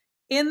do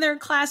in their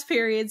class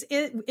periods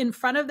in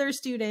front of their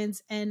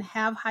students and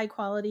have high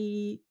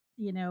quality,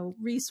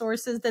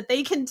 resources that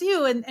they can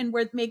do and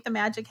where make the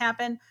magic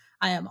happen.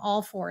 I am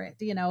all for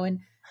it, and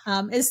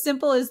as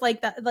simple as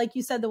like that, like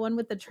you said, the one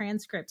with the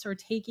transcripts, or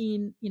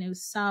taking,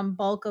 some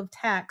bulk of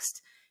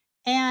text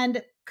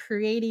and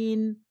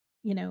creating,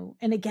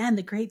 and again,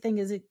 the great thing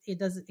is it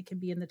can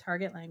be in the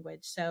target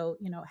language. So,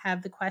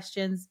 have the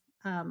questions.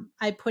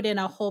 I put in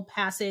a whole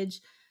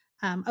passage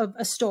of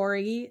a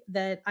story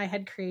that I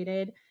had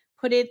created,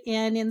 put it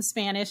in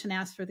Spanish, and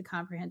asked for the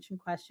comprehension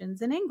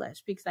questions in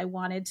English because I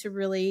wanted to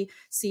really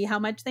see how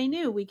much they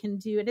knew. We can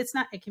do it.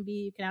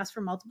 You can ask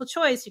for multiple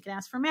choice. You can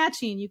ask for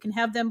matching. You can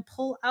have them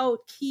pull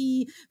out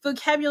key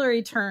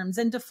vocabulary terms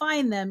and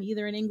define them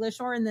either in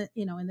English or in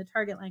the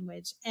target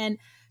language. And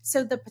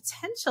so the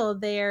potential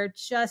there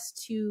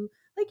just to,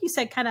 like you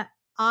said, kind of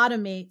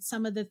automate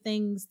some of the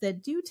things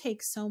that do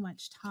take so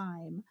much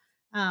time,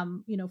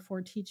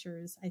 for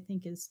teachers, I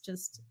think is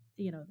just,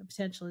 the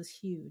potential is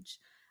huge.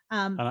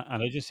 And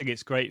I just think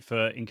it's great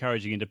for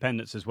encouraging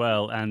independence as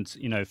well, and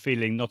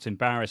feeling not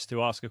embarrassed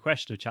to ask a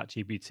question of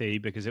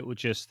ChatGPT because it will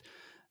just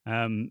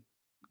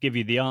give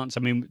you the answer.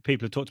 I mean,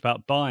 people have talked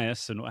about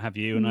bias and what have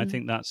you, and I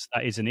think that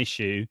is an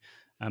issue,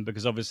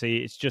 because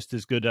obviously it's just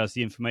as good as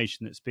the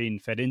information that's been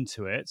fed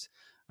into it,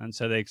 and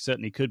so there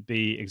certainly could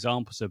be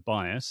examples of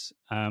bias.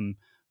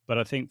 But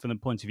I think from the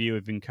point of view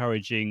of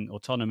encouraging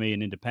autonomy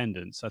and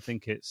independence, I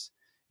think it's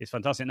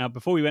fantastic. Now,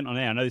 before we went on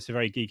air, I know this is a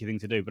very geeky thing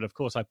to do, but of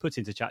course I put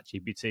into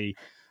ChatGPT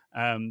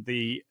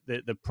the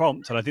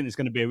prompt, and I think there's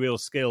going to be a real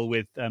skill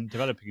with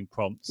developing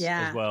prompts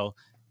as well,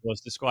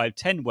 was describe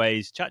 10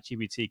 ways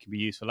ChatGPT can be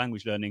used for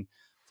language learning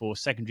for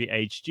secondary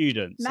age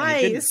students. Nice.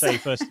 And it didn't say,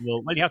 first of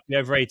all, well, you have to be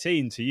over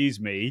 18 to use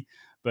me,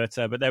 but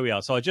there we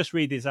are. So I'll just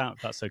read these out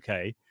if that's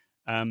okay.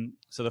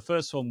 So the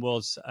first one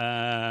was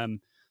to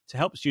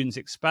help students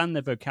expand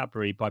their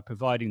vocabulary by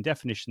providing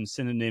definitions,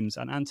 synonyms,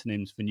 and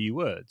antonyms for new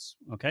words.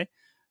 Okay.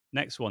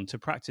 Next one, to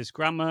practice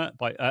grammar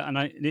by,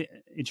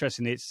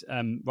 interestingly, it's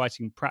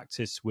writing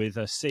practice with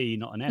a C,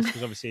 not an S,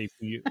 because obviously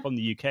from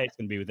the UK, it's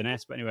going to be with an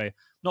S. But anyway,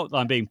 not that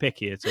I'm being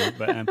picky at all,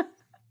 but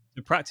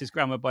to practice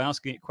grammar by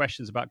asking it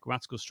questions about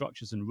grammatical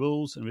structures and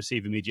rules and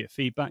receive immediate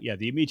feedback. Yeah,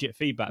 the immediate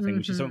feedback thing,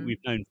 which is something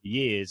we've known for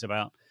years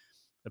about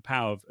the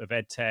power of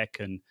EdTech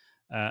and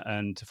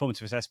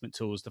formative assessment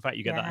tools. The fact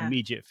you get that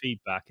immediate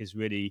feedback is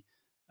really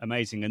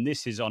amazing, and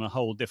this is on a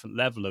whole different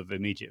level of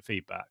immediate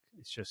feedback.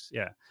 It's just,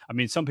 I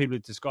mean, some people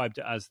have described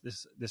it as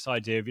this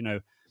idea of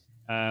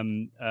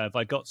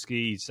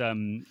Vygotsky's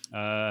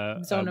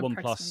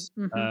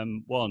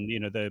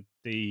 1+1.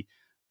 The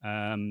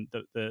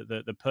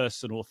the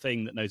personal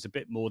thing that knows a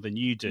bit more than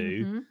you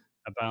do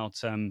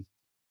about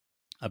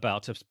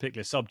a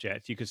particular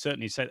subject. You could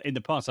certainly say, in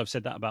the past I've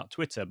said that about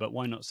Twitter, but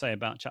why not say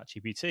about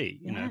ChatGPT?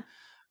 You know.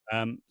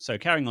 So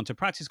carrying on, to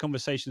practice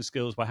conversation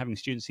skills by having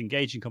students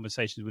engage in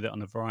conversations with it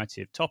on a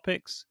variety of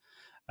topics.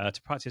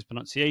 To practice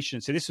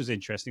pronunciation. So this was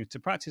interesting. To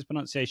practice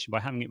pronunciation by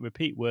having it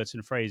repeat words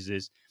and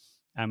phrases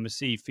and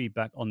receive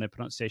feedback on their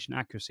pronunciation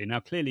accuracy. Now,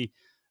 clearly,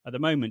 at the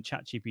moment,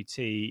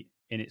 ChatGPT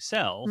in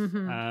itself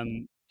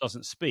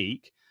doesn't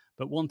speak.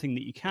 But one thing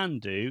that you can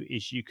do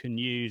is you can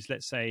use,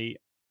 let's say,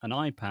 an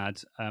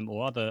iPad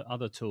or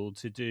other tool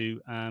to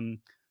do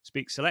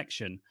speak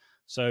selection.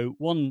 So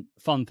one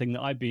fun thing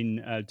that I've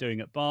been doing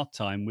at bath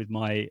time with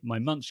my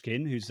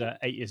munchkin, who's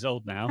 8 years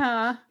old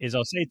now, is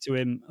I'll say to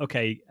him,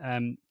 okay,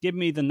 give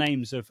me the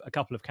names of a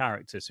couple of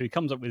characters. So he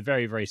comes up with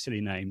very, very silly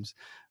names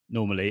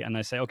normally. And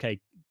I say, okay,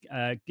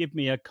 give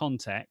me a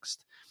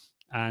context.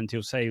 And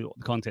he'll say what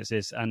the context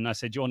is. And I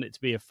say, do you want it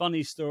to be a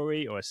funny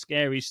story or a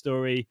scary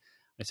story?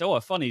 I say, oh,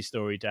 a funny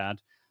story,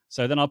 Dad.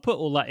 So then I'll put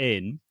all that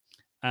in.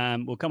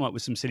 We'll come up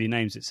with some silly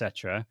names,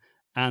 etc.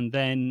 And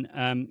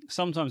then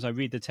sometimes I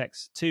read the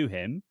text to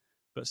him,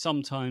 but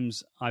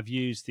sometimes I've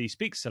used the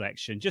speak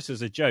selection just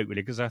as a joke,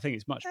 really, because I think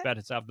it's much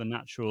better to have the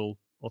natural,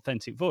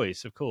 authentic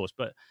voice, of course.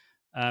 But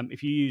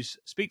if you use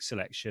speak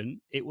selection,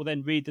 it will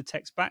then read the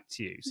text back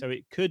to you. So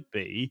it could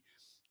be,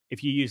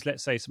 if you use,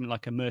 let's say, something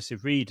like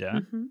Immersive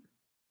Reader,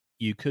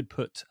 you could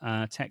put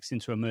text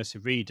into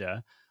Immersive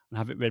Reader and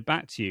have it read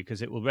back to you,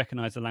 because it will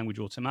recognize the language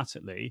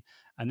automatically.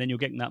 And then you're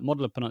getting that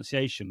model of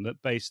pronunciation, but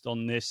based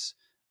on this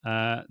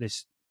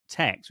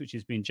text which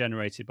is being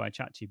generated by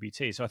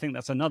ChatGPT. So I think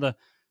that's another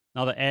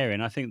area,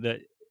 and I think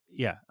that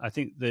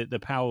the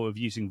power of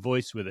using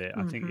voice with it,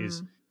 I think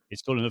is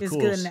cool. And of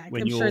course,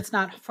 I'm sure it's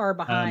not far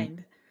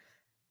behind.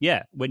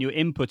 When you're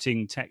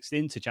inputting text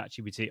into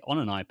ChatGPT on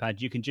an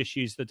iPad, you can just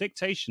use the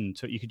dictation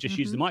you can just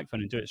use the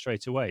microphone and do it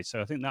straight away. So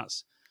I think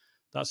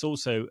that's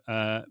also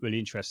really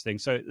interesting.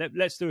 So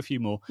let's do a few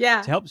more.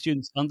 To help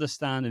students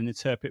understand and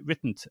interpret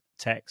written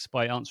text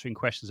by answering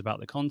questions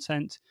about the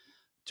content,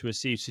 to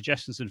receive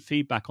suggestions and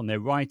feedback on their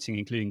writing,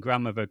 including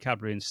grammar,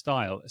 vocabulary, and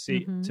style.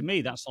 See, to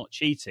me, that's not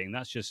cheating.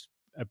 That's just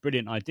a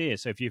brilliant idea.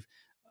 So if you've,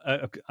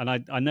 and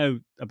I know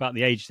about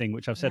the age thing,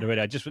 which I've said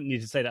already, I just need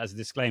to say that as a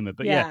disclaimer.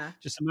 But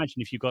just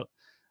imagine if you've got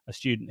a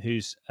student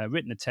who's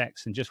written a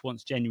text and just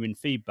wants genuine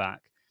feedback.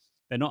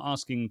 They're not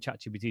asking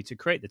ChatGPT to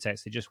create the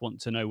text. They just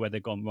want to know where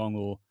they've gone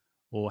wrong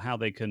or how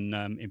they can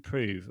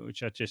improve,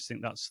 which I just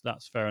think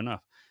that's fair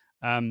enough.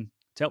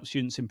 To help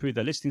students improve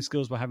their listening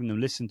skills by having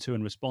them listen to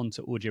and respond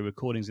to audio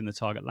recordings in the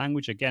target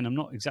language. Again, I'm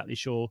not exactly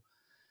sure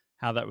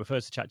how that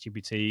refers to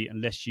ChatGPT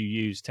unless you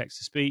use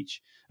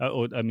text-to-speech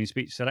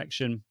speech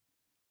selection.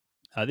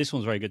 This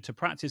one's very good. To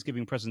practice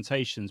giving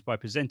presentations by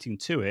presenting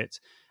to it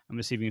and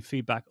receiving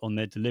feedback on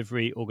their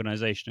delivery,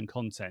 organization, and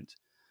content.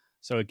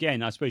 So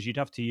again, I suppose you'd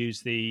have to use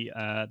the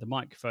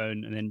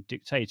microphone and then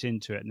dictate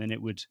into it, and then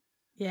it would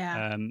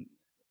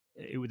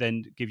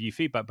then give you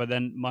feedback. But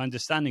then my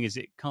understanding is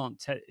it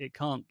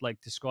can't like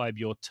describe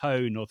your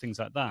tone or things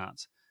like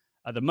that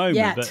at the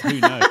moment. But who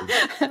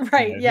knows?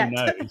 Right? Who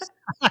knows?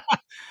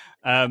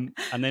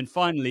 And then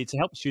finally, to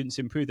help students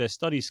improve their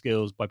study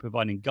skills by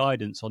providing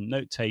guidance on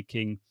note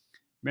taking,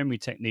 memory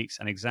techniques,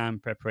 and exam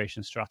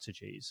preparation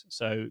strategies.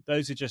 So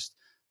those are just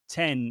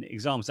 10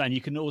 examples. And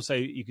you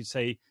could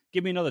say,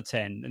 give me another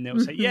 10, and they'll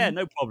say, yeah,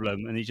 no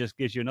problem, and it just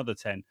gives you another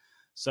 10.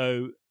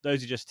 So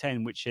those are just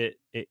 10 which it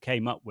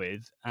came up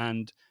with.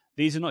 And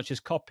these are not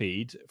just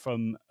copied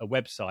from a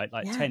website,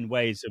 like 10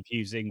 ways of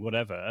using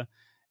whatever.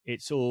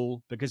 It's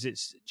all, because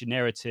it's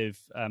generative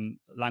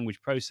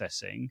language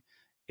processing,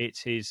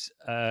 it is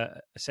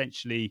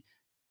essentially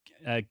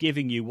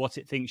giving you what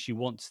it thinks you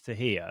want to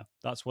hear.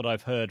 That's what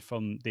I've heard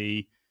from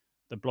the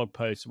blog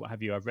posts, what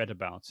have you, I've read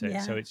about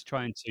it. So it's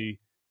trying to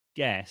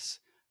guess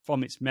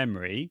from its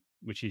memory,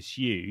 which is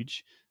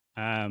huge.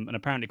 And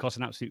apparently it costs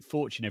an absolute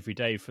fortune every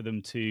day for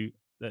them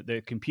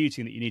the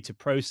computing that you need to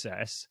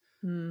process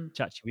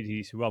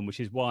ChatGPT to run, which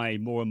is why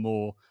more and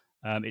more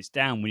it's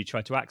down when you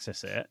try to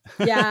access it.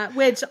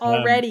 Which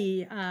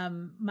already I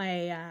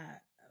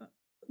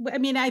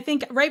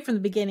think right from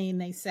the beginning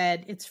they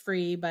said it's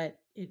free, but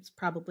it's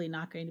probably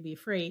not going to be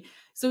free.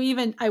 So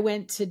even I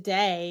went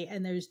today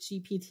and there's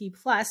GPT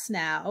Plus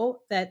now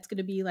that's going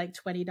to be like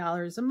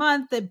 $20 a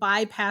month that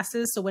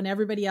bypasses. So when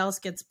everybody else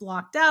gets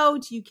blocked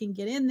out, you can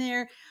get in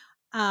there.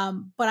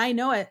 But I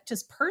know it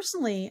just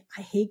personally,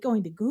 I hate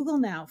going to Google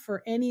now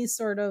for any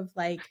sort of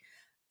like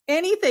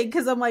anything,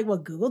 because I'm like, well,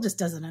 Google just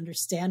doesn't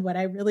understand what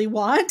I really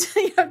want.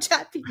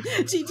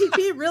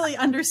 ChatGPT really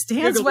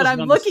understands Google what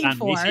I'm looking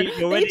for.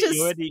 They just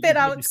spit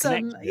out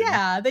some,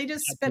 they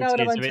just spit out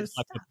a bunch of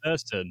stuff. Like a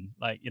person,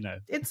 like,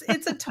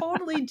 it's a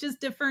totally just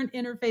different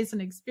interface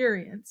and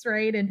experience,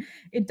 right? And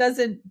it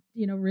doesn't,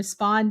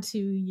 respond to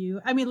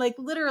you. I mean, like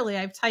literally,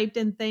 I've typed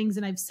in things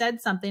and I've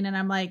said something, and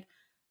I'm like,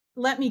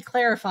 let me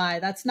clarify.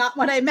 That's not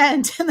what I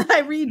meant, and then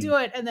I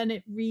redo it, and then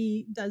it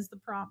redoes the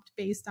prompt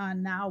based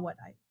on now what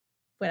I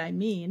I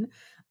mean.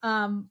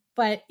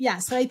 But yeah,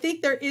 so I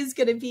think there is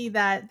going to be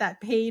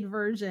that paid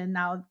version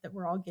now that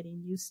we're all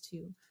getting used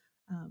to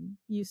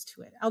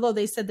it. Although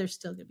they said there's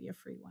still going to be a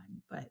free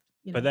one, but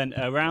But then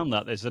around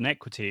that, there's an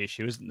equity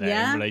issue, isn't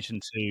there, in relation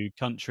to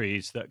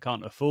countries that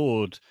can't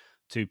afford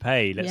to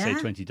pay, let's say,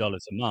 $20 a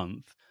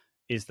month.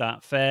 Is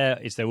that fair?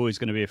 Is there always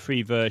going to be a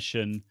free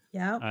version?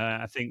 Yeah.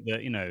 I think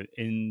that,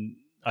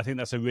 I think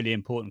that's a really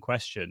important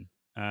question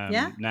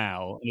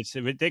now. And it's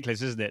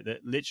ridiculous, isn't it,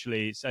 that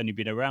literally it's only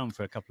been around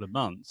for a couple of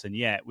months, and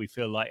yet we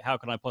feel like, how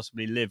can I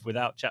possibly live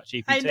without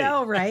ChatGPT? I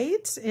know,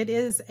 right? It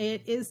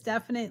is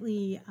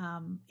definitely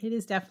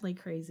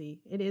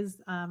crazy. It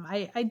is.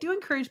 I do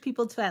encourage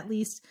people to at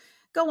least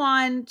go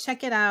on,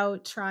 check it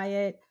out, try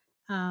it,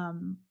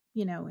 and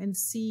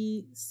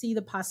see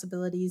the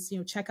possibilities,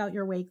 check out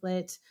your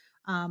Wakelet.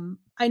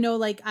 I know,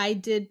 like, I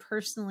did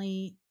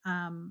personally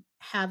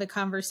have a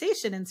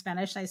conversation in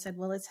Spanish. I said,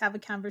 well, let's have a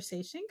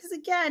conversation. Because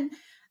again,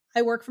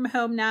 I work from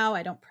home now.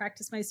 I don't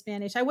practice my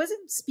Spanish. I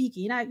wasn't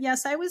speaking.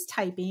 Yes, I was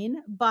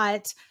typing,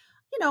 but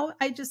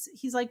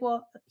he's like,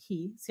 well,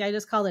 I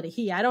just called it a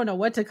he. I don't know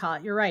what to call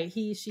it. You're right.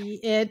 He, she,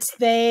 it,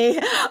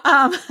 they,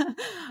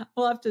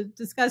 we'll have to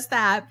discuss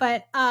that.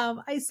 But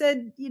I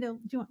said,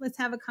 let's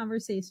have a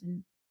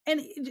conversation. And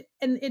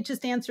it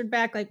just answered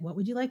back like, what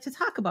would you like to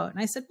talk about? And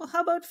I said, well,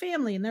 how about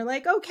family? And they're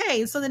like,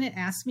 okay. So then it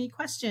asked me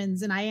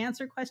questions and I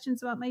answered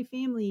questions about my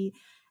family.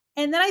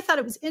 And then I thought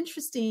it was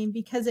interesting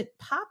because it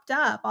popped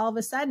up all of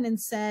a sudden and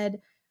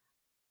said,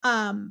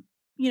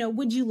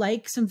 would you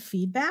like some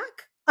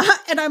feedback?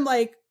 And I'm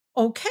like,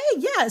 okay,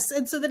 yes.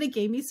 And so then it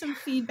gave me some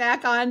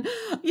feedback on,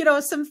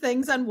 some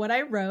things on what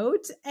I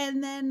wrote.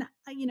 And then,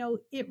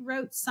 it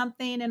wrote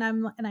something and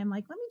I'm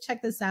like, let me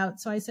check this out.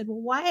 So I said,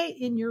 well, why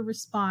in your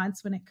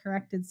response when it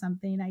corrected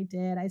something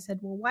I said,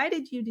 well, why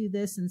did you do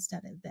this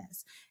instead of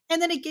this?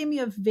 And then it gave me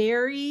a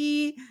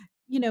very,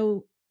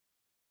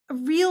 a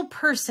real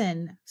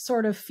person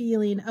sort of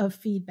feeling of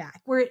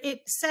feedback where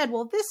it said,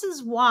 well, this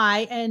is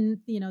why, and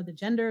the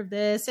gender of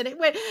this, and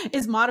it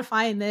is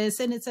modifying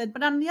this. And it said,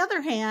 but on the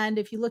other hand,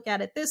 if you look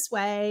at it this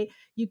way,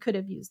 you could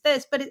have used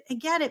this. But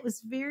it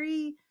was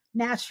very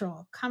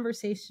natural,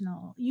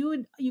 conversational.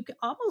 You could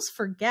almost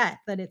forget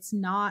that it's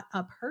not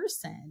a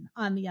person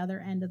on the other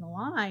end of the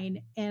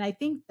line. And I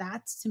think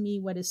that's, to me,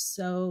 what is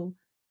so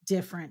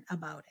different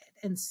about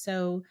it. And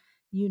so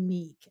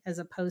unique, as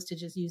opposed to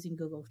just using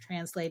Google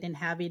Translate and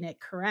having it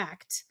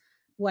correct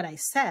what I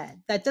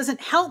said. That doesn't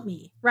help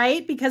me,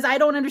 right? Because I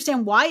don't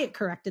understand why it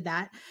corrected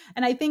that.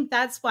 And I think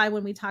that's why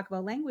when we talk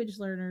about language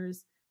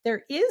learners,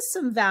 there is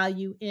some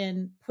value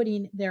in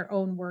putting their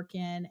own work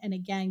in and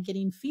again,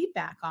 getting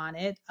feedback on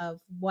it of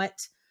what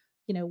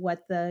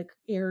the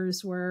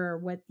errors were, or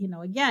what,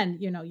 again,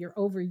 you're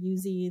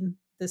overusing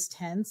this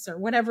tense or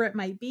whatever it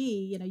might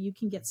be, you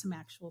can get some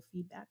actual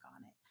feedback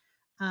on it.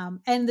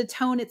 And the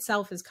tone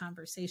itself is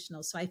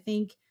conversational. So I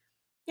think,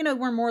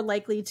 we're more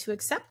likely to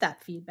accept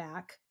that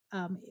feedback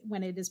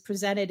when it is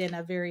presented in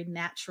a very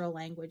natural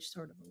language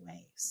sort of a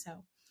way.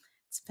 So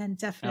it's been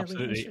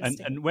definitely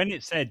interesting. And when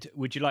it said,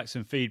 would you like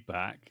some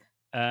feedback?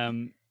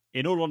 In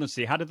all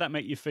honesty, how did that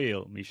make you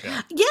feel, Michelle?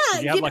 Yeah.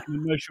 Did you have like an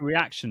emotional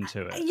reaction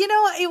to it?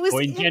 It was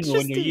or in general,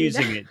 when you're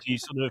using it, do you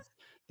sort of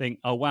think,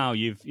 oh, wow,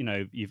 you've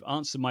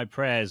answered my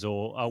prayers,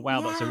 or, oh,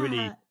 wow, that's a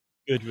really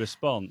good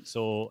response?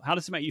 Or how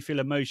does it make you feel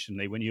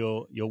emotionally when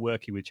you're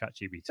working with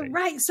ChatGPT?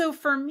 Right. So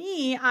for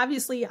me,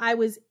 obviously I'm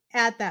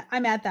at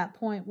that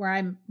point where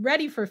I'm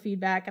ready for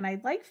feedback and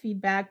I like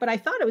feedback, but I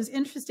thought it was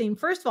interesting,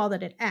 first of all,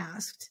 that it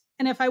asked.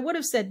 And if I would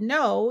have said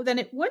no, then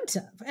it wouldn't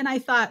have. And I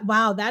thought,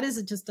 wow, that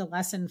is just a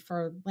lesson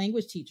for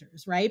language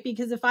teachers, right?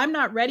 Because if I'm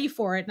not ready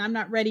for it and I'm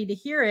not ready to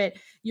hear it,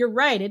 you're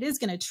right. It is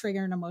going to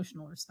trigger an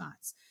emotional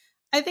response.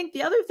 I think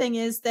the other thing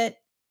is that,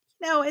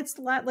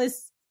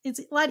 it's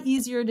a lot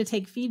easier to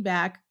take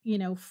feedback,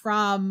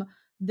 from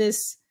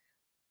this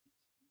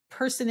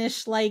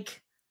personish,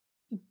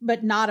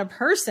 but not a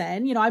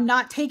person. I'm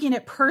not taking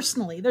it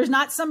personally. There's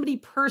not somebody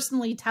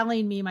personally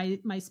telling me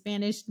my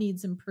Spanish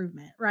needs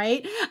improvement,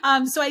 right?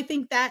 So I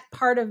think that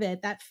part of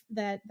it, that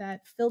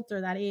filter,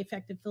 that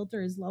affective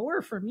filter is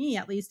lower for me.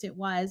 At least it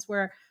was,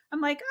 where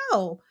I'm like,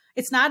 oh,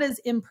 it's not as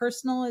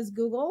impersonal as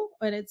Google,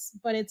 but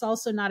it's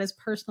also not as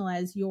personal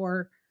as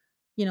your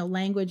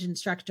language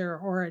instructor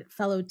or a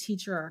fellow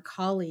teacher or a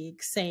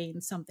colleague saying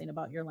something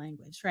about your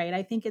language, right?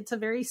 I think it's a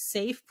very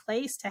safe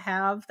place to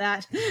have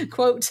that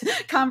quote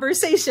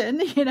conversation,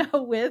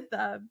 with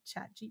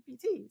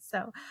ChatGPT.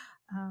 So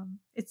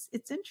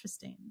it's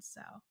interesting.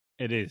 So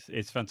it is.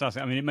 It's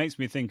fantastic. I mean, it makes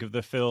me think of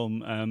the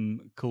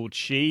film called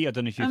She. I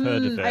don't know if you've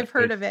heard of it. I've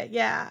heard of it.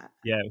 Yeah.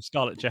 Yeah,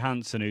 Scarlett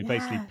Johansson, who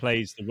basically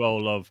plays the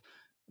role of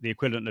the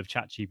equivalent of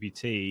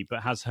ChatGPT,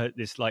 but has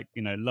this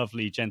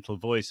lovely, gentle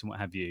voice and what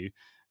have you.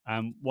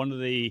 One of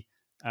the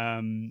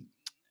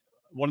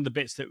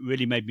bits that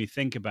really made me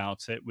think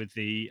about it with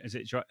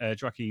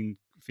Joaquin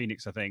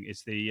Phoenix, I think,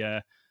 is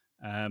the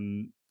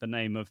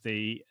name of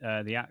the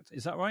act.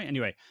 Is that right?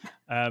 Anyway,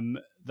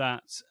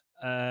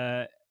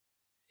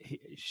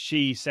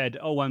 she said,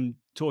 "Oh, I'm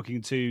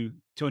talking to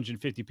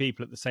 250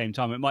 people at the same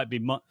time. It might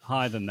be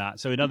higher than that.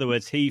 So in other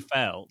words, he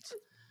felt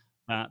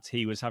that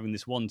he was having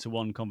this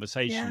one-to-one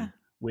conversation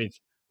with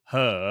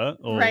her,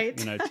 or, right.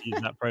 to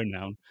use that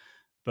pronoun.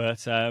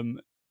 But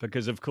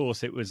because of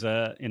course it was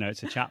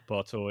it's a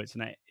chatbot, or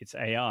it's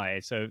AI.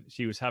 So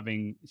she was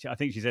having, I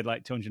think she said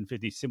like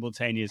 250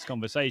 simultaneous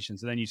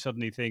conversations. And then you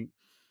suddenly think,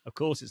 of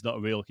course it's not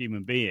a real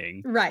human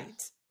being.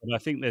 Right. But I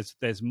think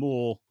there's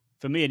more,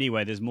 for me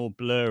anyway, there's more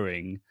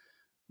blurring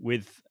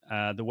with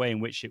the way in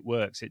which it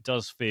works. It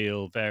does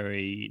feel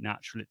very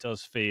natural. It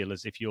does feel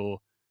as if you're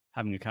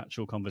having a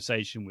casual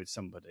conversation with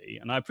somebody.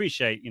 And I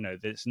appreciate, that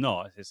it's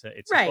not. It's a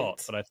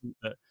bot. But I think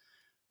that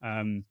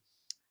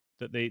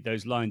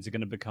those lines are going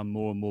to become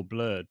more and more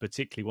blurred,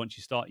 particularly once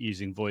you start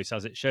using voice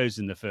as it shows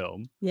in the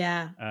film.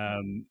 Yeah.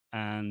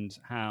 And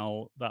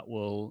how that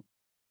will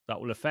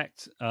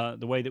affect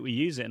the way that we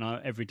use it in our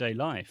everyday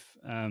life.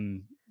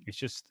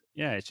 It's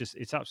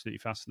absolutely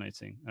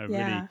fascinating. I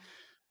really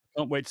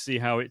can't wait to see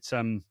how it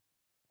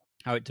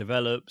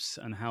develops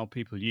and how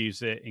people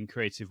use it in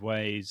creative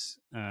ways.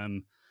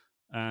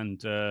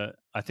 And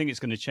I think it's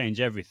going to change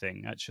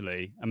everything,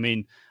 actually. I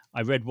mean,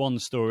 I read one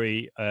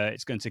story,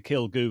 it's going to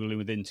kill Google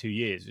within 2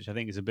 years, which I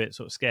think is a bit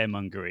sort of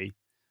scaremongery,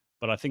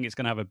 but I think it's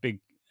going to have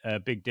a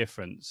big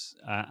difference.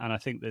 And I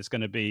think there's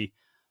going to be,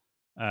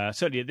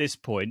 certainly at this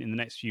point in the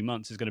next few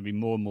months, there's going to be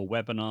more and more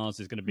webinars.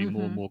 There's going to be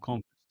more and more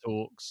conference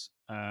talks.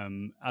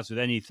 As with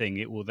anything,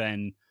 it will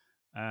then,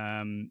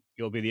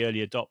 you'll be the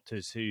early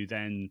adopters who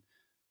then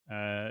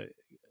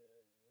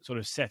sort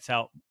of set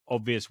out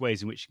obvious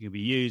ways in which it can be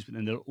used, but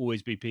then there'll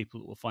always be people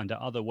that will find out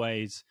other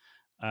ways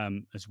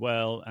as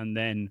well. And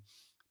then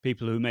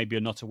people who maybe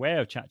are not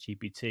aware of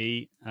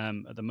ChatGPT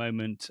at the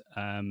moment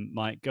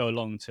might go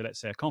along to,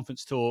 let's say, a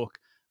conference talk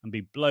and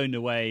be blown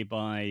away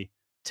by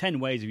 10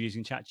 ways of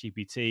using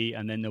ChatGPT,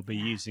 and then they'll be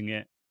using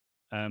it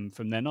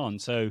from then on.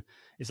 So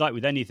it's like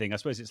with anything. I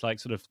suppose it's like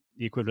sort of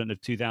the equivalent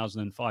of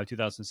 2005,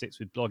 2006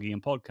 with blogging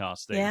and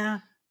podcasting. Yeah. A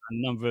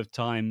number of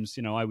times,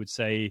 I would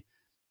say,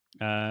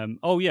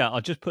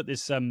 I'll just put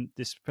this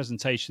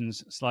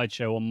presentations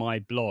slideshow on my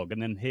blog, and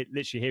then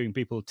literally hearing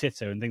people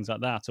titter and things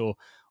like that, or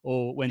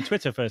when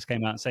Twitter first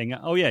came out saying,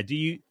 do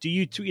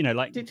you tweet,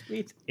 like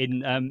tweet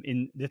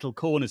in little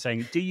corners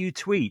saying, do you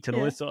tweet, and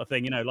all this sort of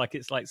thing, like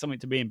it's like something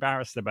to be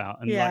embarrassed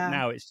about. And like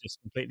now it's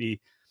just completely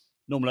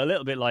normal, a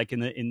little bit like in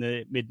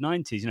the mid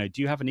 90s.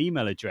 Do you have an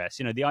email address?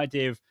 The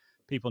idea of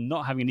people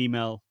not having an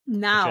email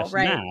address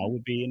now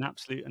would be an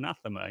absolute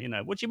anathema.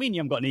 What do you mean you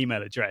haven't got an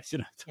email address?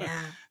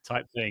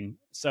 Type thing.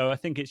 So I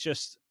think it's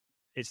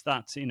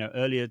that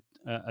early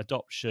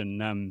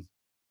adoption,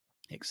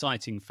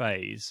 exciting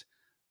phase,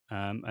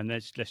 and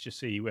let's just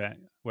see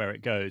where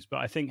it goes. But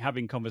I think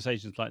having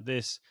conversations like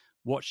this,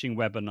 watching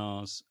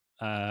webinars,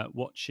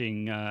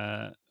 watching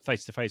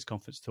face-to-face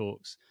conference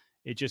talks,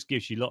 it just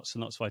gives you lots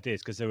and lots of ideas,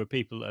 because there are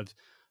people that have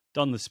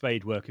done the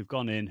spade work, who've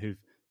gone in,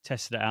 who've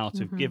tested it out,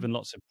 have given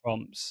lots of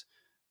prompts,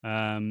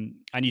 and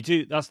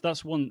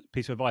that's one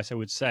piece of advice I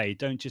would say.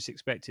 Don't just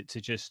expect it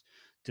to just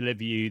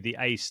deliver you the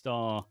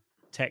A-star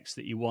text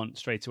that you want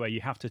straight away.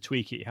 You have to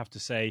tweak it. You have to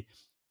say,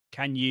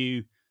 can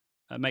you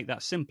make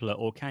that simpler,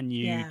 or can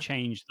you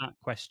change that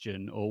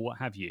question, or what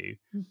have you?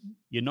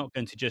 You're not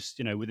going to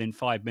just within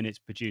 5 minutes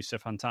produce a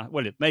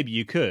fantastic, maybe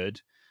you could,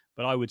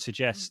 but I would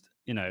suggest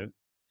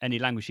any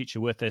language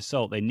teacher worth their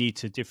salt, they need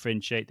to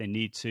differentiate, they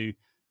need to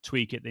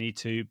tweak it, they need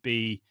to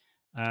be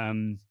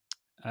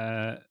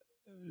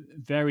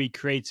very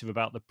creative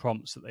about the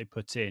prompts that they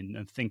put in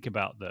and think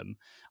about them.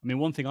 I mean,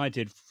 one thing I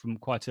did from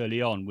quite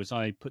early on was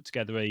I put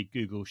together a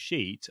Google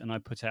sheet, and I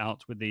put it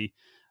out with the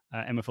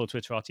MFL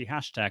Twitter RT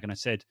hashtag, and I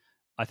said,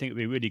 I think it'd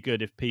be really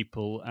good if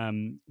people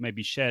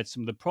maybe shared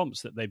some of the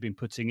prompts that they've been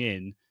putting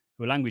in,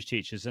 who are language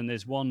teachers. And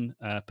there's one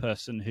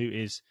person who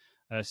is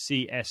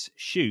CS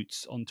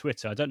Shoots on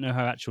Twitter. I don't know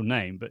her actual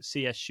name, but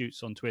CS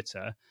Shoots on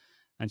Twitter.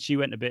 And she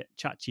went a bit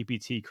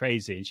ChatGPT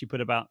crazy, and she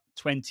put about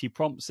 20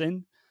 prompts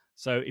in.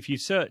 So if you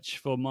search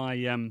for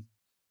my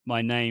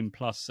my name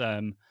plus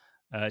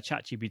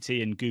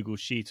ChatGPT and Google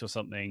Sheet or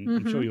something,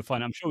 I'm sure you'll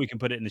find. I'm sure we can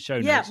put it in the show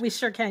notes. Yeah, we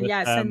sure can.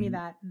 But, send me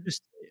that.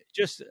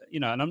 Just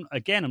and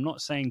I'm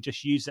not saying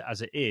just use it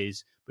as it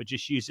is, but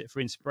just use it for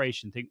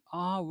inspiration. Think,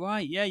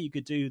 right, yeah, you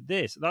could do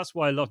this. That's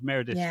why I love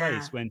Meredith's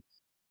face when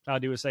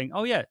Claudia was saying,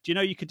 "Oh yeah, do you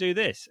know you could do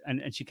this?"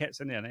 And she kept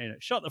saying,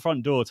 "Shut the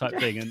front door" type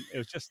thing, and it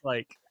was just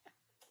like,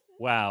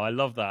 wow, I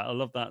love that. I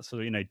love that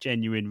sort of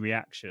genuine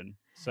reaction.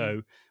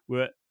 So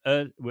we're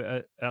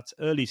at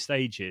early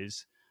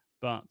stages,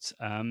 but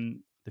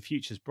the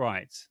future's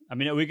bright. I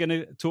mean, are we going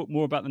to talk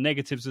more about the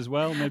negatives as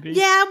well, maybe?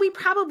 Yeah, we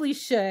probably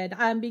should,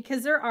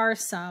 because there are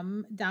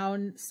some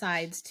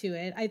downsides to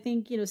it. I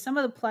think, some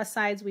of the plus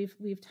sides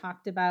we've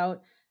talked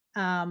about,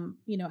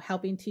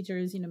 helping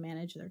teachers,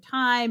 manage their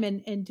time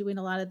and doing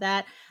a lot of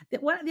that. The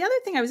other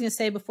thing I was going to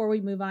say before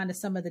we move on to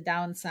some of the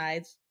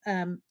downsides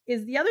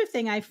is the other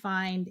thing I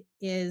find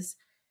is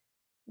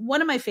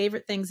one of my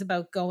favorite things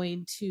about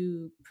going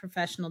to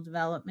professional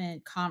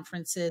development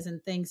conferences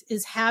and things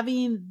is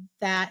having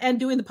that, and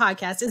doing the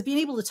podcast, is being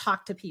able to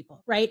talk to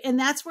people, right? And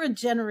that's where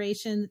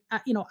generation,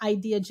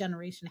 idea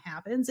generation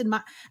happens,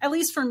 at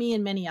least for me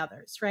and many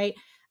others, right?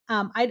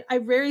 I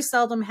very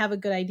seldom have a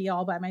good idea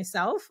all by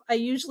myself. I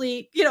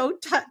usually,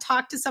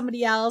 talk to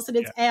somebody else, and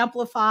it's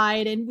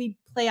amplified, and we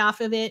play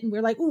off of it, and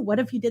we're like, "Ooh, what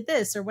if you did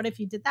this? Or what if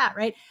you did that?"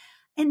 Right?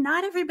 And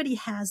not everybody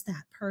has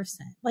that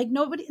person. Like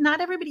not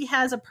everybody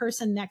has a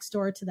person next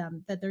door to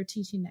them that they're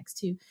teaching next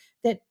to,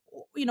 that,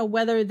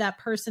 whether that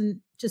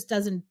person just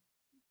doesn't,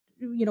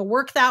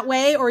 work that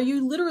way, or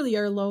you literally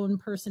are a lone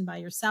person by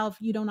yourself,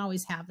 you don't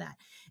always have that.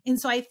 And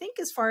so I think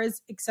as far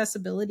as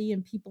accessibility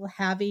and people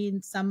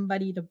having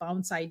somebody to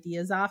bounce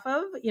ideas off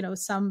of,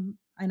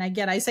 and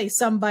again, I say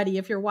somebody,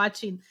 if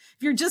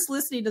you're just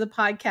listening to the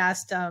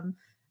podcast,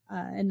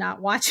 and not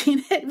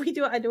watching it,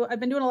 I've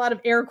been doing a lot of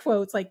air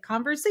quotes, like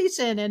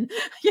conversation and,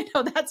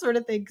 that sort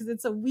of thing. Cause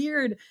it's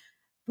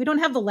we don't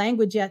have the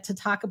language yet to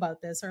talk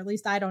about this, or at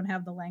least I don't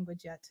have the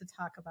language yet to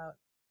talk about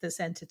this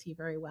entity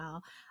very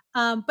well.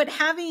 But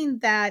having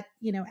that,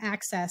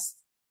 access,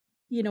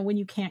 when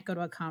you can't go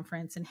to a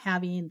conference, and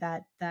having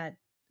that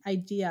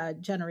idea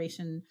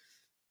generation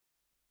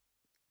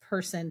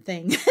person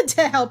thing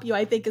to help you,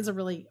 I think is a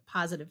really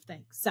positive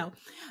thing. So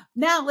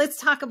now let's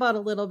talk about a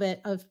little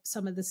bit of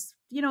some of this.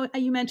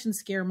 You mentioned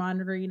scare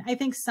monitoring. I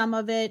think some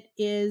of it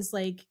is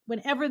like,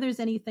 whenever there's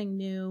anything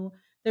new,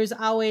 there's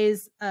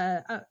always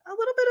a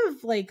little bit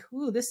of like,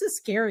 ooh, this is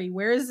scary.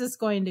 Where is this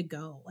going to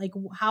go? Like,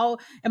 are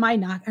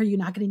you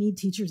not going to need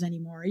teachers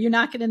anymore? Are you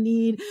not going to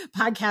need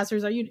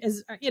podcasters?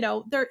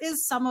 There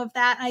is some of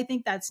that. And I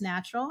think that's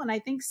natural. And I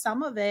think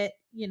some of it,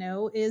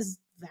 is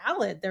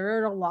valid.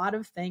 There are a lot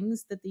of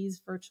things that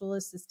these virtual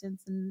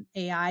assistants and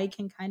AI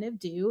can kind of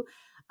do,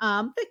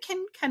 that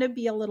can kind of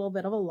be a little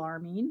bit of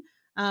alarming.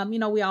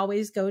 We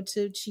always go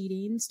to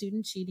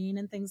student cheating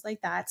and things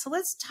like that. So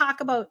let's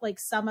talk about like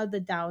some of the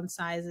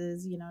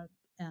downsizes,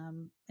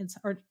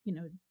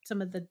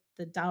 some of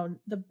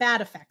the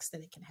bad effects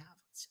that it can have,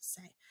 let's just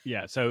say.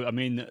 Yeah. So, I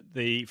mean,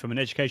 from an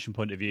education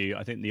point of view,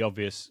 I think the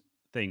obvious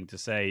thing to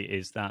say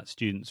is that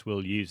students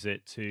will use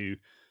it to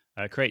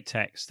create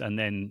text and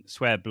then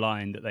swear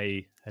blind that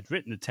they had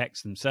written the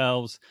text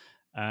themselves.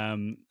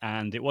 And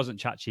it wasn't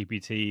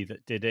ChatGPT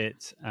that did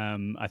it.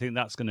 I think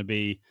that's going to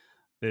be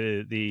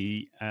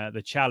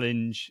the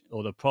challenge,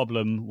 or the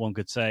problem, one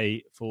could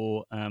say,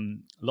 for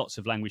lots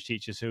of language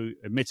teachers who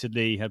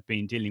admittedly have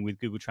been dealing with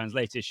Google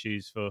Translate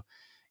issues for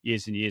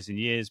years and years and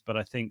years. But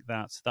I think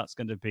that's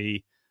going to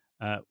be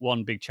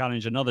one big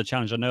challenge. Another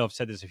challenge, I know I've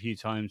said this a few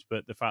times,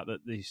 but the fact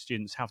that the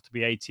students have to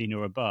be 18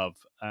 or above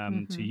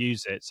to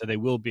use it. So there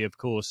will be, of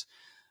course,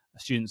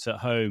 students at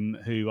home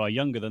who are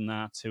younger than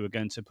that, who are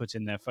going to put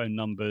in their phone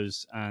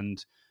numbers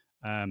and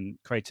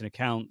creating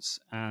accounts,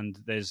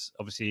 and there's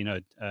obviously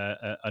an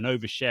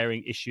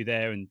oversharing issue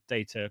there and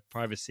data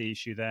privacy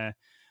issue there.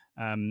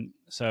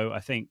 So I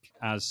think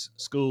as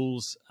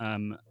schools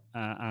and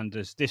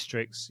as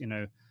districts,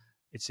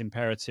 it's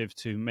imperative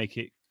to make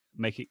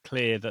it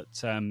clear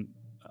that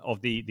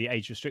of the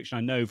age restriction.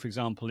 I know, for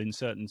example, in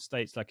certain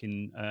states like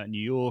in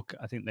New York,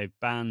 I think they've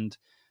banned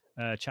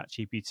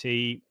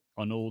ChatGPT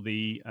on all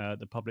the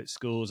public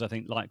schools. I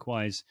think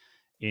likewise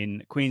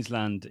in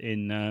Queensland,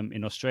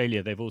 in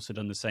Australia, they've also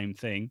done the same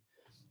thing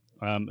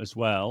as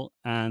well.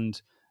 And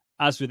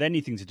as with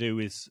anything to do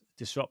with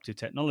disruptive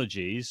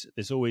technologies,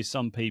 there's always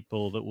some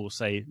people that will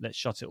say, let's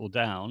shut it all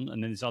down.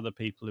 And then there's other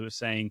people who are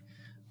saying,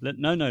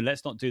 no,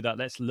 let's not do that.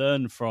 Let's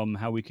learn from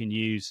how we can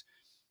use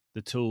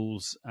the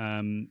tools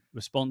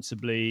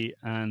responsibly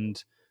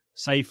and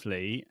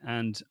safely.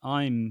 And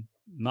I'm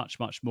much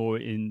more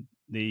in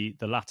the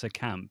latter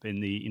camp,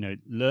 in the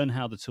learn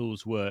how the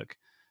tools work,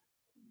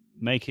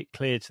 make it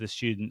clear to the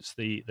students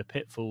the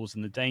pitfalls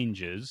and the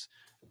dangers.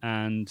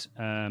 And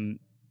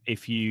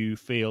if you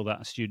feel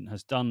that a student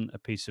has done a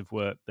piece of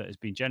work that has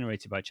been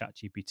generated by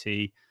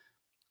ChatGPT,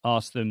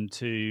 ask them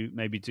to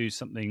maybe do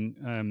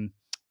something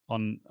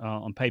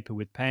on paper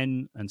with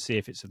pen and see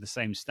if it's of the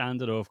same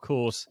standard. Or, of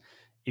course,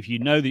 if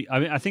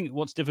I think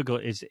what's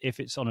difficult is if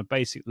it's on a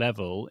basic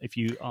level, if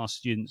you ask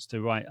students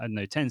to write,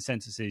 10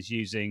 sentences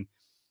using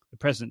the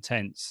present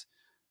tense,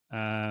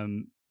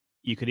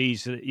 you could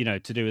easily,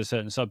 to do a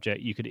certain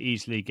subject, you could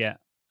easily get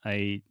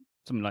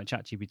something like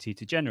ChatGPT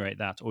to generate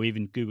that, or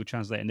even Google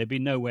Translate, and there'd be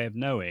no way of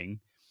knowing.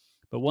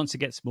 But once it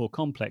gets more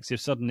complex, if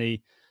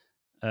suddenly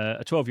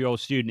a 12-year-old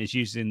student is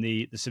using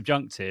the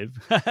subjunctive,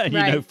 and you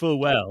know full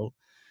well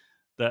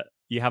that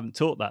you haven't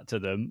taught that to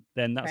them,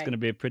 then that's going to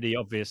be a pretty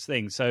obvious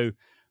thing. So,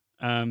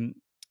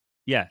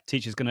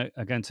 teachers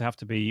are going to have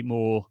to be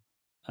more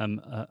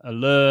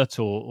alert,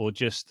 or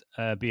just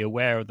be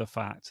aware of the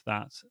fact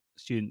that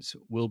students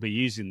will be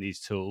using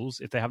these tools.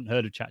 If they haven't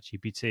heard of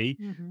ChatGPT,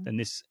 then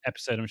this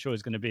episode, I'm sure,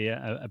 is going to be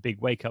a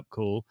big wake-up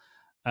call.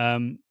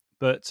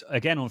 But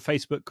again, on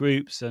Facebook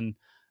groups and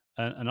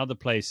other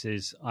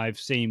places, I've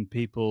seen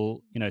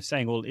people,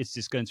 saying, well, is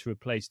this going to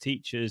replace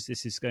teachers?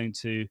 This is going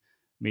to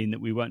mean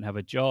that we won't have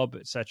a job,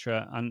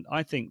 etc. And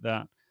I think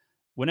that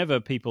whenever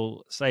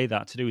people say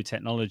that to do with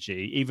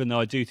technology, even though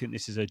I do think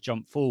this is a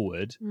jump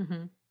forward,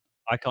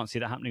 I can't see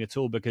that happening at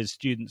all, because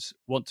students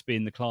want to be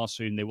in the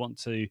classroom. They want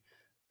to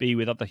be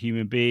with other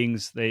human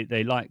beings.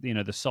 They like, you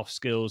know, the soft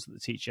skills that the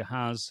teacher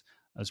has,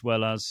 as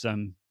well as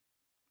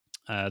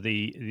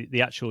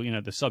the actual, you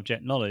know, the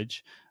subject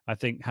knowledge. I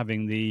think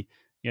having the,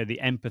 you know,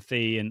 the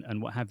empathy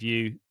and what have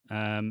you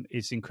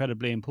is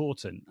incredibly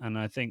important. And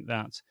I think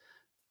that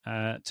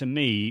to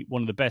me,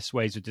 one of the best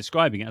ways of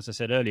describing it, as I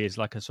said earlier, is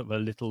like a sort of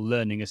a little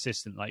learning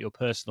assistant, like your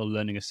personal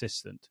learning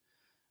assistant.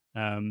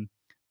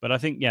 But I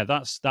think, yeah,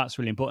 that's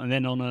really important.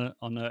 And then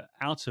on a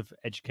out of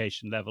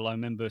education level, I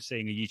remember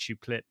seeing a YouTube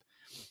clip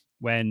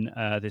when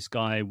this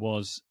guy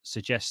was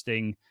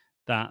suggesting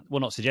that, well,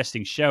 not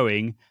suggesting,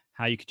 showing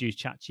how you could use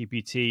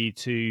ChatGPT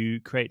to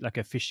create like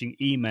a phishing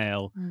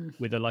email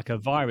with like a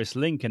virus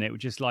link in it,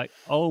 which is like,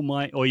 oh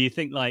my, or you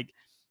think like,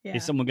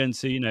 is someone going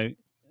to, you know,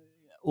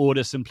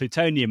 order some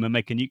plutonium and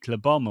make a nuclear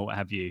bomb or what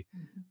have you?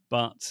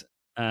 But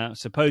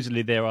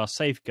supposedly there are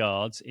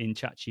safeguards in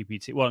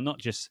ChatGPT. Well, not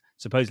just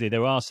supposedly,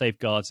 there are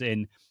safeguards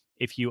in,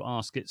 if you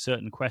ask it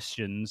certain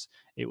questions,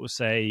 it will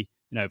say,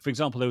 you know, for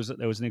example,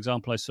 there was an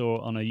example I saw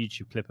on a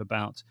YouTube clip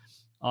about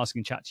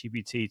asking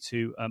ChatGPT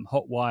to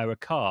hotwire a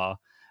car,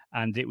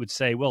 and it would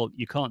say, well,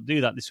 you can't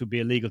do that. This would be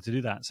illegal to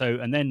do that. So,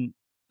 and then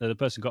the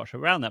person got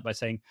around that by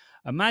saying,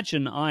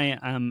 imagine I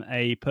am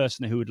a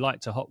person who would like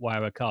to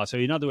hotwire a car. So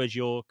in other words,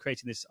 you're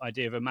creating this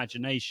idea of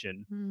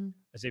imagination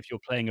as if you're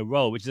playing a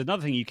role, which is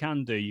another thing you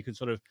can do. You can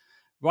sort of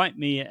write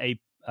me a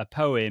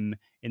poem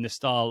in the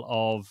style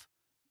of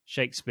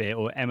Shakespeare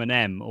or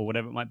Eminem or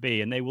whatever it might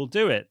be, and they will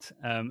do it.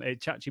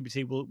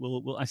 ChatGPT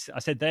will I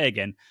said they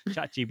again,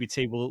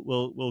 ChatGPT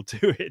will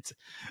do it.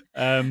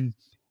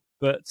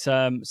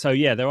 So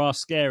yeah, there are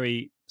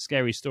scary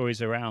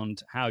stories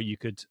around how you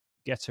could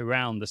get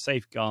around the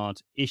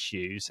safeguard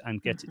issues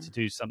and get it to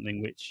do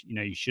something which, you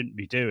know, you shouldn't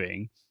be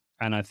doing.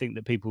 And I think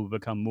that people will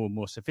become more and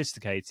more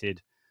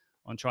sophisticated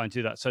on trying to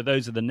do that. So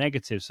those are the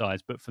negative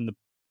sides. But from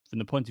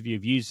the point of view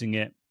of using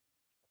it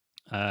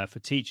for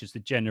teachers to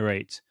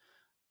generate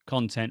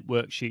content,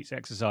 worksheets,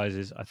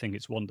 exercises, I think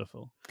it's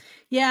wonderful.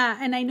 Yeah.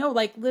 And I know,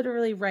 like,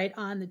 literally right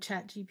on the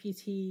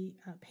ChatGPT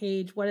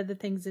page, one of the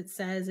things it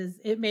says is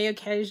it may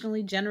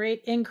occasionally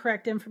generate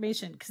incorrect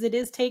information, because it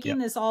is taking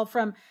this all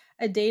from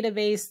a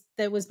database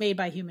that was made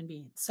by human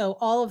beings. So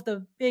all of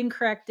the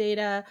incorrect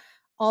data,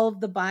 all of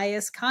the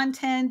biased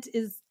content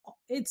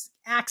it's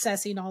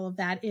accessing all of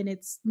that in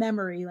its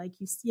memory, like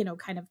you know,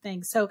 kind of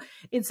thing. So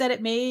it said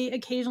it may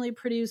occasionally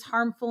produce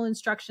harmful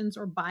instructions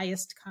or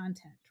biased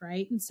content,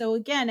 right? And so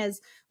again,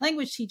 as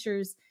language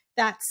teachers,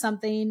 that's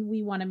something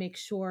we want to make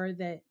sure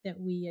that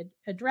we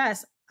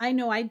address. I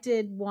know I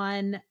did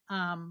one.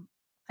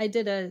 I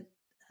did a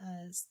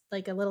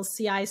like a little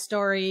CI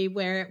story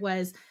where it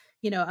was,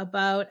 you know,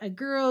 about a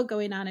girl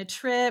going on a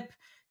trip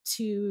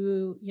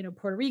to, you know,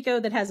 Puerto Rico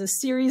that has a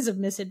series of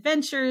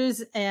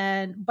misadventures,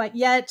 but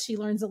yet she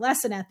learns a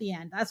lesson at the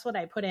end. That's what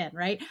I put in,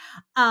 right?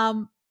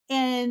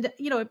 And,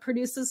 you know, it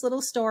produced this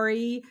little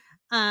story.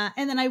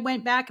 And then I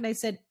went back and I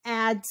said,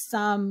 add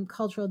some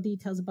cultural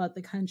details about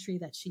the country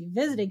that she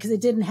visited, because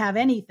it didn't have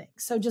anything.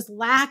 So just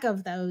lack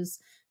of those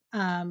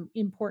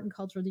important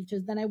cultural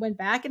details. Then I went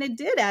back and it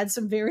did add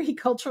some very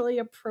culturally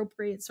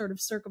appropriate sort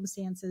of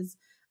circumstances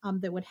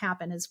that would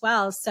happen as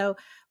well. So,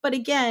 but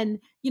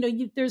again, you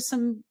know, there's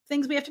some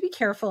things we have to be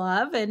careful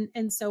of,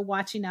 and so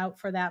watching out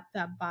for that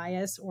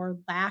bias or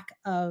lack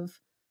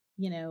of,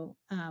 you know,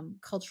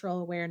 cultural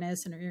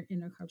awareness and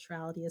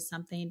interculturality is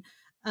something.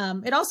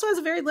 It also has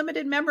a very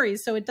limited memory,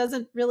 so it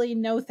doesn't really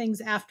know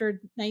things after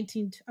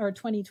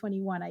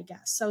 2021, I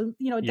guess. So,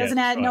 you know, it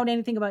doesn't know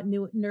anything about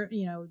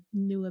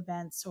new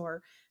events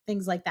or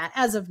things like that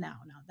as of now.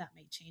 Now that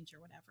may change or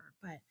whatever,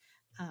 but.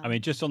 I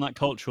mean, just on that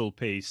cultural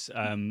piece,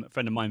 a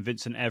friend of mine,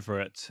 Vincent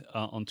Everett,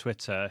 on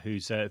Twitter,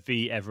 who's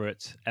V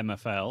Everett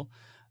MFL,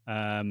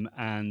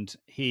 and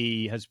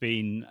he has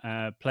been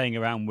playing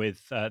around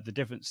with the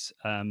difference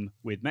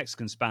with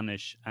Mexican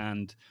Spanish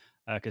and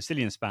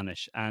Castilian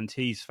Spanish, and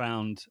he's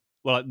found,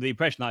 well, the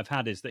impression I've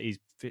had is that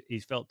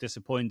he's felt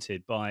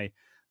disappointed by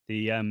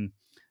the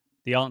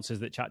answers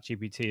that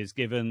ChatGPT has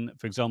given.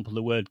 For example,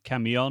 the word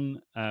camion,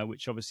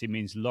 which obviously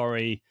means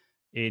lorry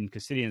in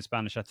Castilian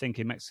Spanish, I think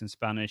in Mexican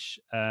Spanish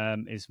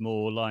is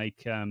more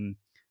like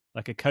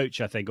a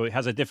coach, I think, or it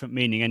has a different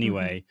meaning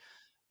anyway.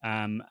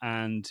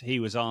 And he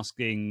was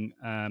asking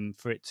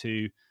for it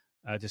to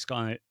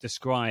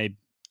describe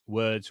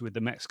words with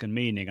the Mexican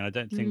meaning, and I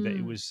don't think that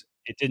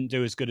it didn't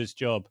do as good a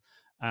job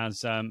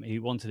as he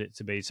wanted it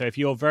to be. So if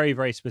you're very,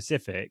 very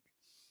specific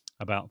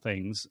about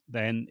things,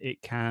 then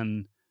it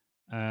can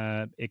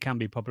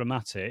be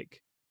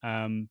problematic.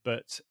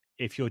 But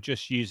if you're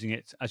just using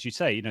it, as you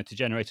say, you know, to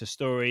generate a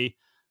story,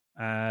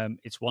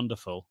 it's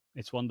wonderful.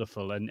 It's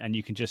wonderful. And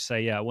you can just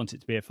say, yeah, I want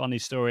it to be a funny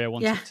story. I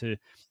want it to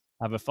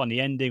have a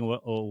funny ending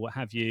or what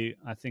have you.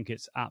 I think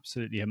it's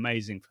absolutely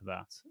amazing for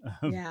that.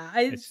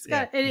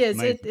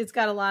 It's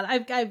got a lot.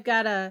 I've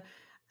got a,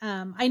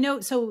 I know.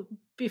 So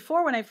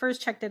before, when I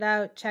first checked it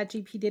out,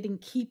 ChatGPT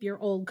didn't keep your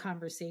old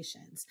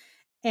conversations.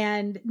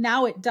 And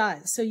now it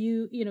does. So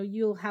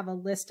you'll have a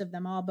list of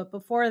them all. But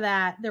before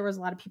that, there was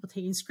a lot of people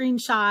taking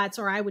screenshots,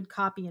 or I would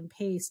copy and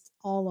paste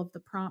all of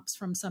the prompts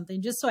from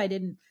something just so I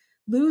didn't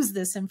lose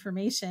this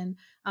information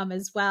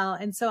as well.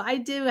 And so I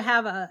do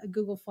have a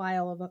Google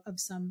file of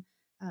some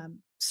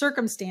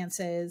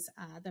circumstances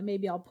that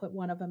maybe I'll put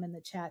one of them in the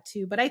chat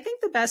too. But I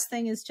think the best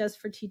thing is just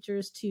for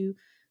teachers to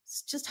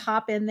just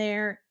hop in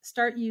there,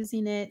 start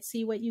using it,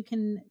 see what you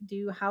can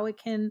do, how it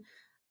can,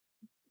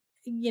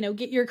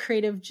 get your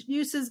creative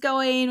juices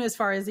going as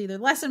far as either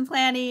lesson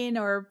planning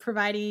or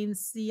providing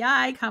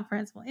CI,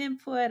 comprehensible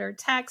input, or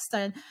text,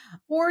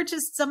 or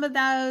just some of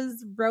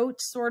those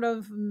rote sort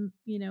of,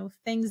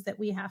 things that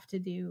we have to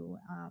do.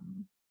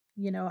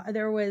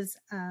 There was,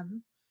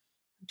 I'm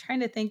trying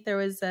to think, there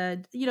was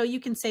you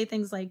can say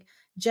things like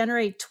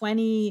generate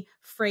 20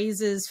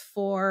 phrases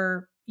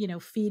for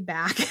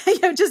feedback,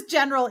 just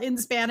general in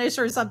Spanish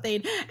or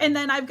something. And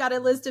then I've got a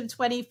list of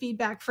 20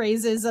 feedback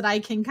phrases that I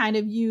can kind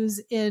of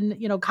use in,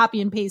 copy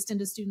and paste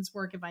into students'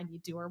 work if I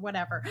need to, or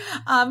whatever.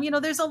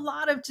 There's a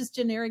lot of just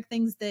generic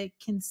things that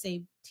can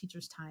save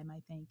teachers time,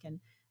 I think. And,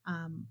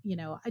 I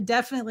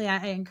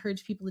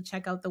encourage people to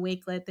check out the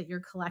Wakelet, that you're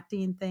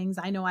collecting things.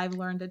 I know I've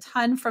learned a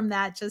ton from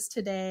that just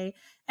today.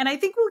 And I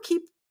think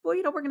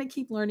we're going to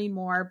keep learning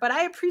more. But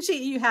I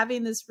appreciate you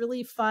having this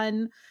really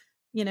fun,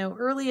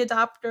 early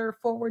adopter,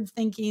 forward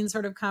thinking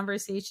sort of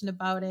conversation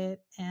about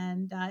it.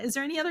 And is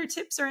there any other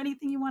tips or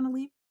anything you want to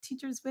leave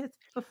teachers with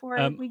before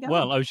we go?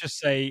 Well, I would just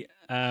say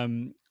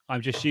I'm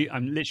literally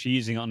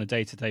using it on a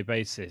day-to-day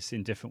basis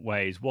in different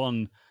ways.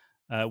 One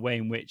way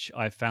in which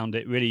I found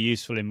it really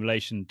useful in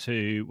relation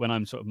to when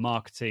I'm sort of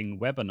marketing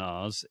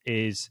webinars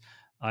is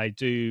I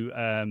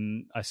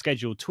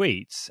schedule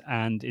tweets,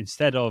 and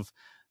instead of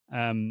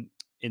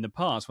in the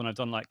past, when I've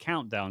done like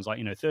countdowns, like,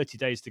 30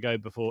 days to go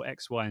before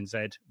X, Y, and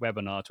Z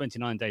webinar,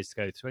 29 days to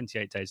go,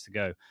 28 days to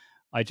go,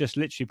 I just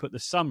literally put the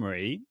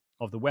summary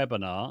of the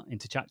webinar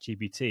into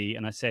ChatGPT,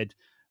 and I said,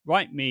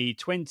 write me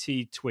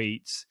 20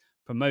 tweets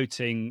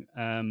promoting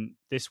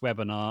this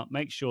webinar.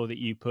 Make sure that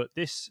you put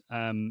this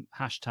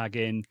hashtag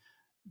in,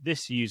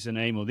 this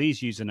username or these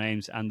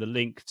usernames, and the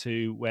link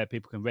to where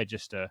people can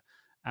register.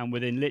 And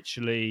within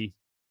literally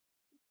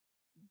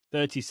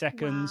 30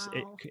 seconds,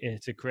 wow.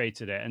 it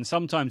created it. And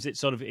sometimes it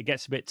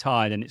gets a bit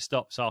tired and it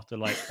stops after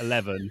like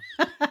 11.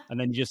 And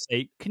then you just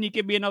say, can you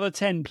give me another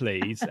 10,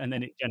 please? And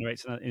then it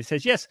generates another, and it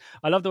says, yes,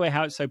 I love the way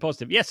how it's so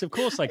positive. Yes, of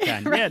course I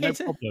can. Right. Yeah, no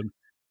problem.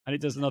 And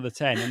it does another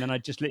 10. And then I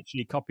just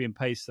literally copy and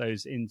paste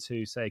those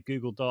into, say,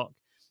 Google Doc.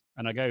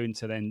 And I go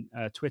into then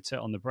Twitter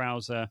on the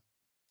browser,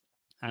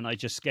 and I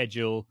just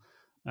schedule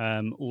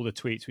all the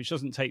tweets, which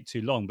doesn't take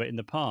too long. But in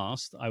the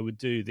past, I would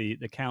do the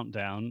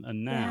countdown,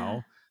 and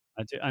now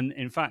I do. And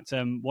in fact,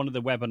 one of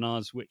the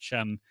webinars, which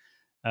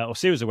or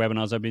series of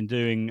webinars I've been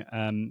doing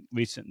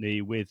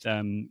recently with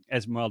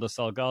Esmeralda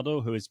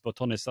Salgado, who is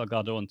Botones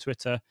Salgado on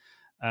Twitter.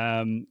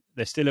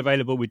 They're still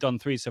available. We've done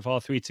 3 so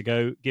far, 3 to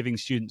go. Giving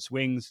Students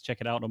Wings.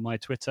 Check it out on my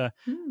Twitter.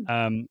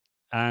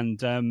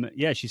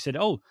 She said,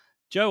 "Oh,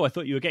 Joe, I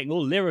thought you were getting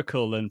all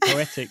lyrical and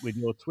poetic with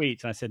your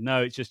tweets." And I said,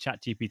 "No, it's just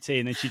ChatGPT."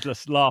 And then she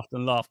just laughed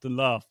and laughed and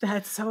laughed.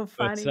 That's so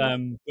funny.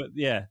 But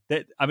yeah,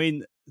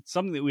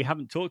 something that we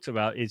haven't talked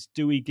about is,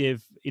 do we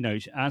give,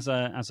 as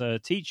a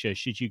teacher,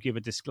 should you give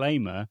a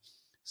disclaimer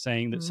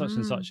saying that such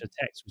and such a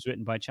text was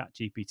written by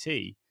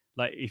ChatGPT?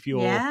 Like if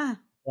you're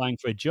applying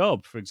for a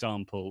job, for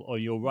example, or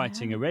you're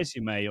writing a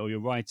resume, or you're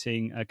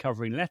writing a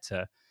covering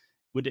letter,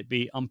 would it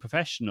be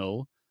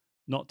unprofessional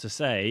not to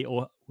say?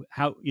 Or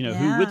how,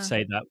 who would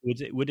say that?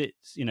 Would it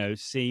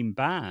seem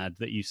bad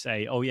that you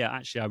say, oh yeah,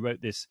 actually I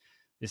wrote this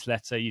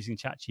letter using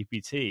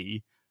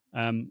ChatGPT?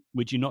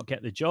 Would you not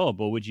get the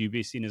job, or would you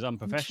be seen as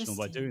unprofessional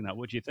by doing that?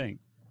 What do you think?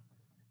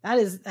 That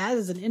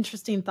is an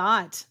interesting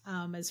thought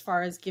as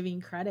far as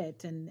giving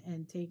credit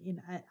and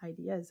taking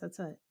ideas. That's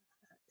a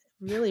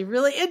really,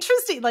 really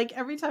interesting. Like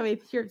every time I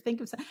think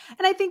of something,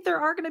 and I think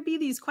there are going to be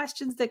these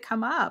questions that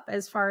come up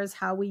as far as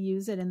how we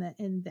use it and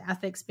the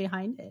ethics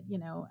behind it.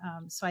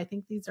 So I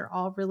think these are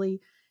all really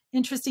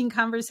interesting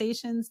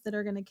conversations that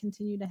are going to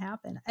continue to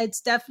happen.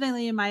 It's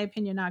definitely, in my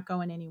opinion, not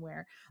going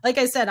anywhere. Like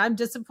I said, I'm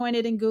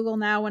disappointed in Google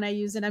now when I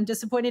use it. I'm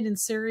disappointed in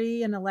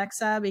Siri and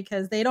Alexa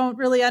because they don't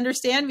really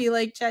understand me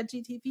like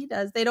ChatGPT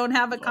does. They don't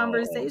have a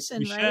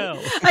conversation, right?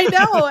 I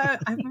know.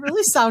 I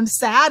really sound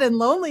sad and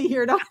lonely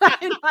here, don't I,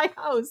 in my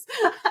house?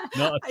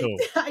 Not at all.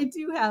 I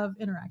do have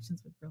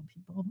interactions with real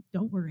people.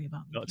 Don't worry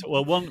about me.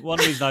 Well, one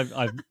reason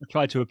I've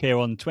tried to appear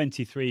on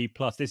 23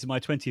 plus, this is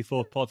my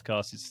 24th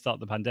podcast since the start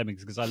of the pandemic,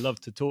 because I love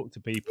to talk to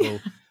people,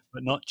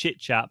 but not chit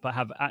chat, but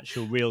have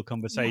actual real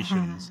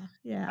conversations.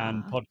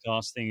 And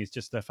podcasting is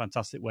just a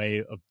fantastic way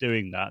of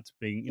doing that.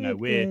 Being,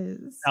 we're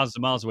thousands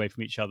of miles away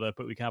from each other,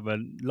 but we can have a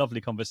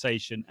lovely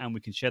conversation, and we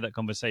can share that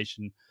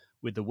conversation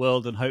with the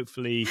world. And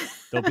hopefully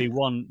there'll be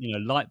one,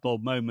 light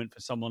bulb moment for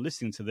someone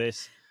listening to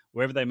this,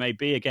 wherever they may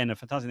be. Again, a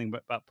fantastic thing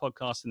about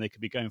podcasting, they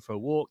could be going for a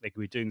walk, they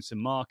could be doing some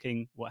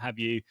marking, what have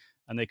you,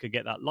 and they could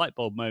get that light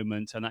bulb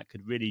moment, and that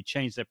could really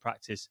change their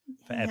practice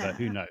forever. Yeah.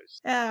 Who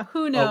knows?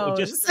 Who knows? Oh,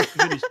 just to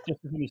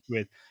finish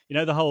with,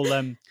 the whole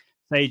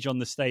sage on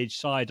the stage,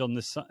 side on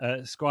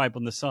the scribe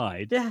on the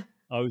side. Yeah.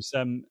 I was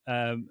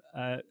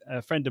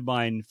a friend of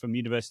mine from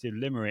University of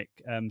Limerick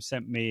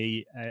sent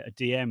me a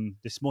DM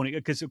this morning,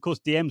 because of course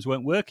DMs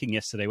weren't working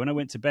yesterday. When I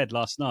went to bed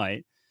last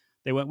night,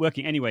 they weren't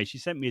working anyway. She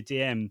sent me a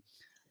DM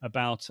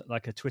about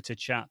like a Twitter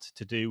chat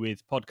to do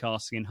with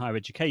podcasting in higher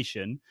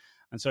education.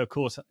 And so, of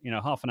course,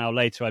 half an hour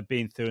later, I'd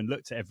been through and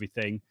looked at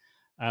everything.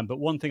 But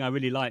one thing I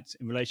really liked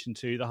in relation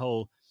to the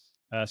whole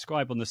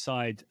scribe on the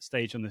side,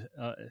 sage on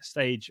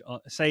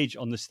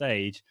the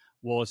stage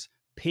was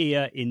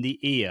peer in the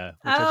ear.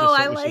 Which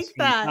I was like just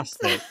that.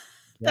 fantastic.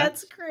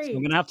 That's great. So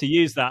I'm going to have to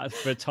use that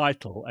for a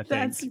title, I think.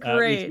 That's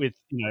great. With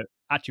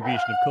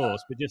attribution, of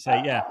course, but just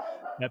say,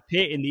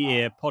 peer in the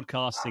ear,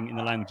 podcasting in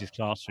the languages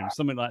classroom,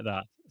 something like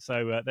that.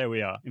 So there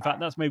we are. In fact,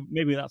 that's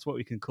maybe that's what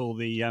we can call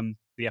the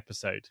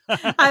episode.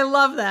 I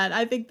love that.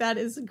 I think that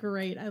is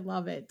great. I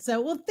love it.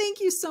 So, well, thank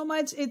you so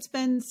much. It's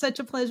been such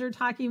a pleasure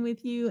talking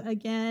with you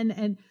again,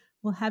 and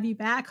we'll have you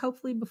back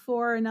hopefully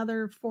before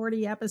another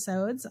 40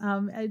 episodes.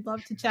 I'd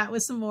love to chat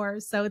with some more.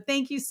 So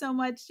thank you so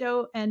much,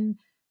 Joe, and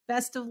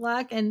best of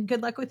luck, and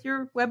good luck with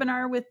your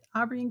webinar with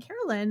Aubrey and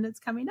Carolyn that's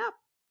coming up.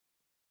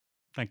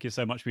 Thank you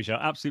so much, Michelle.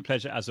 Absolute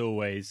pleasure as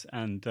always.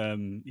 And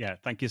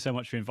thank you so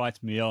much for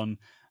inviting me on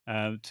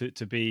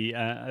to be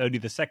only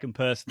the second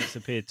person that's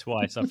appeared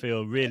twice. I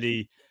feel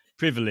really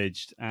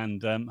privileged,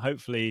 and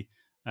hopefully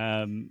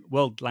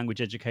world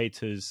language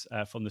educators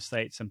from the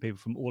States and people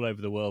from all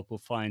over the world will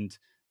find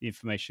the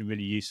information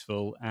really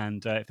useful.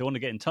 And if they want to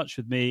get in touch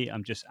with me,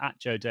 I'm just at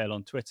Joe Dale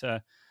on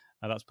Twitter.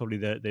 That's probably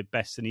the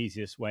best and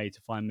easiest way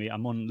to find me.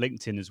 I'm on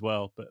LinkedIn as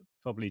well, but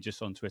probably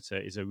just on Twitter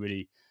is a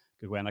really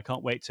good way. And I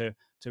can't wait to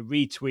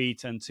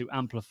retweet and to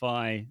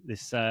amplify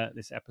this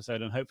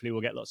episode, and hopefully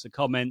we'll get lots of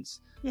comments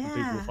and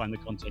people will find the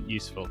content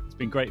useful. It's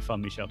been great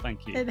fun, Michelle.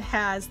 Thank you. It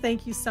has.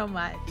 Thank you so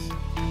much.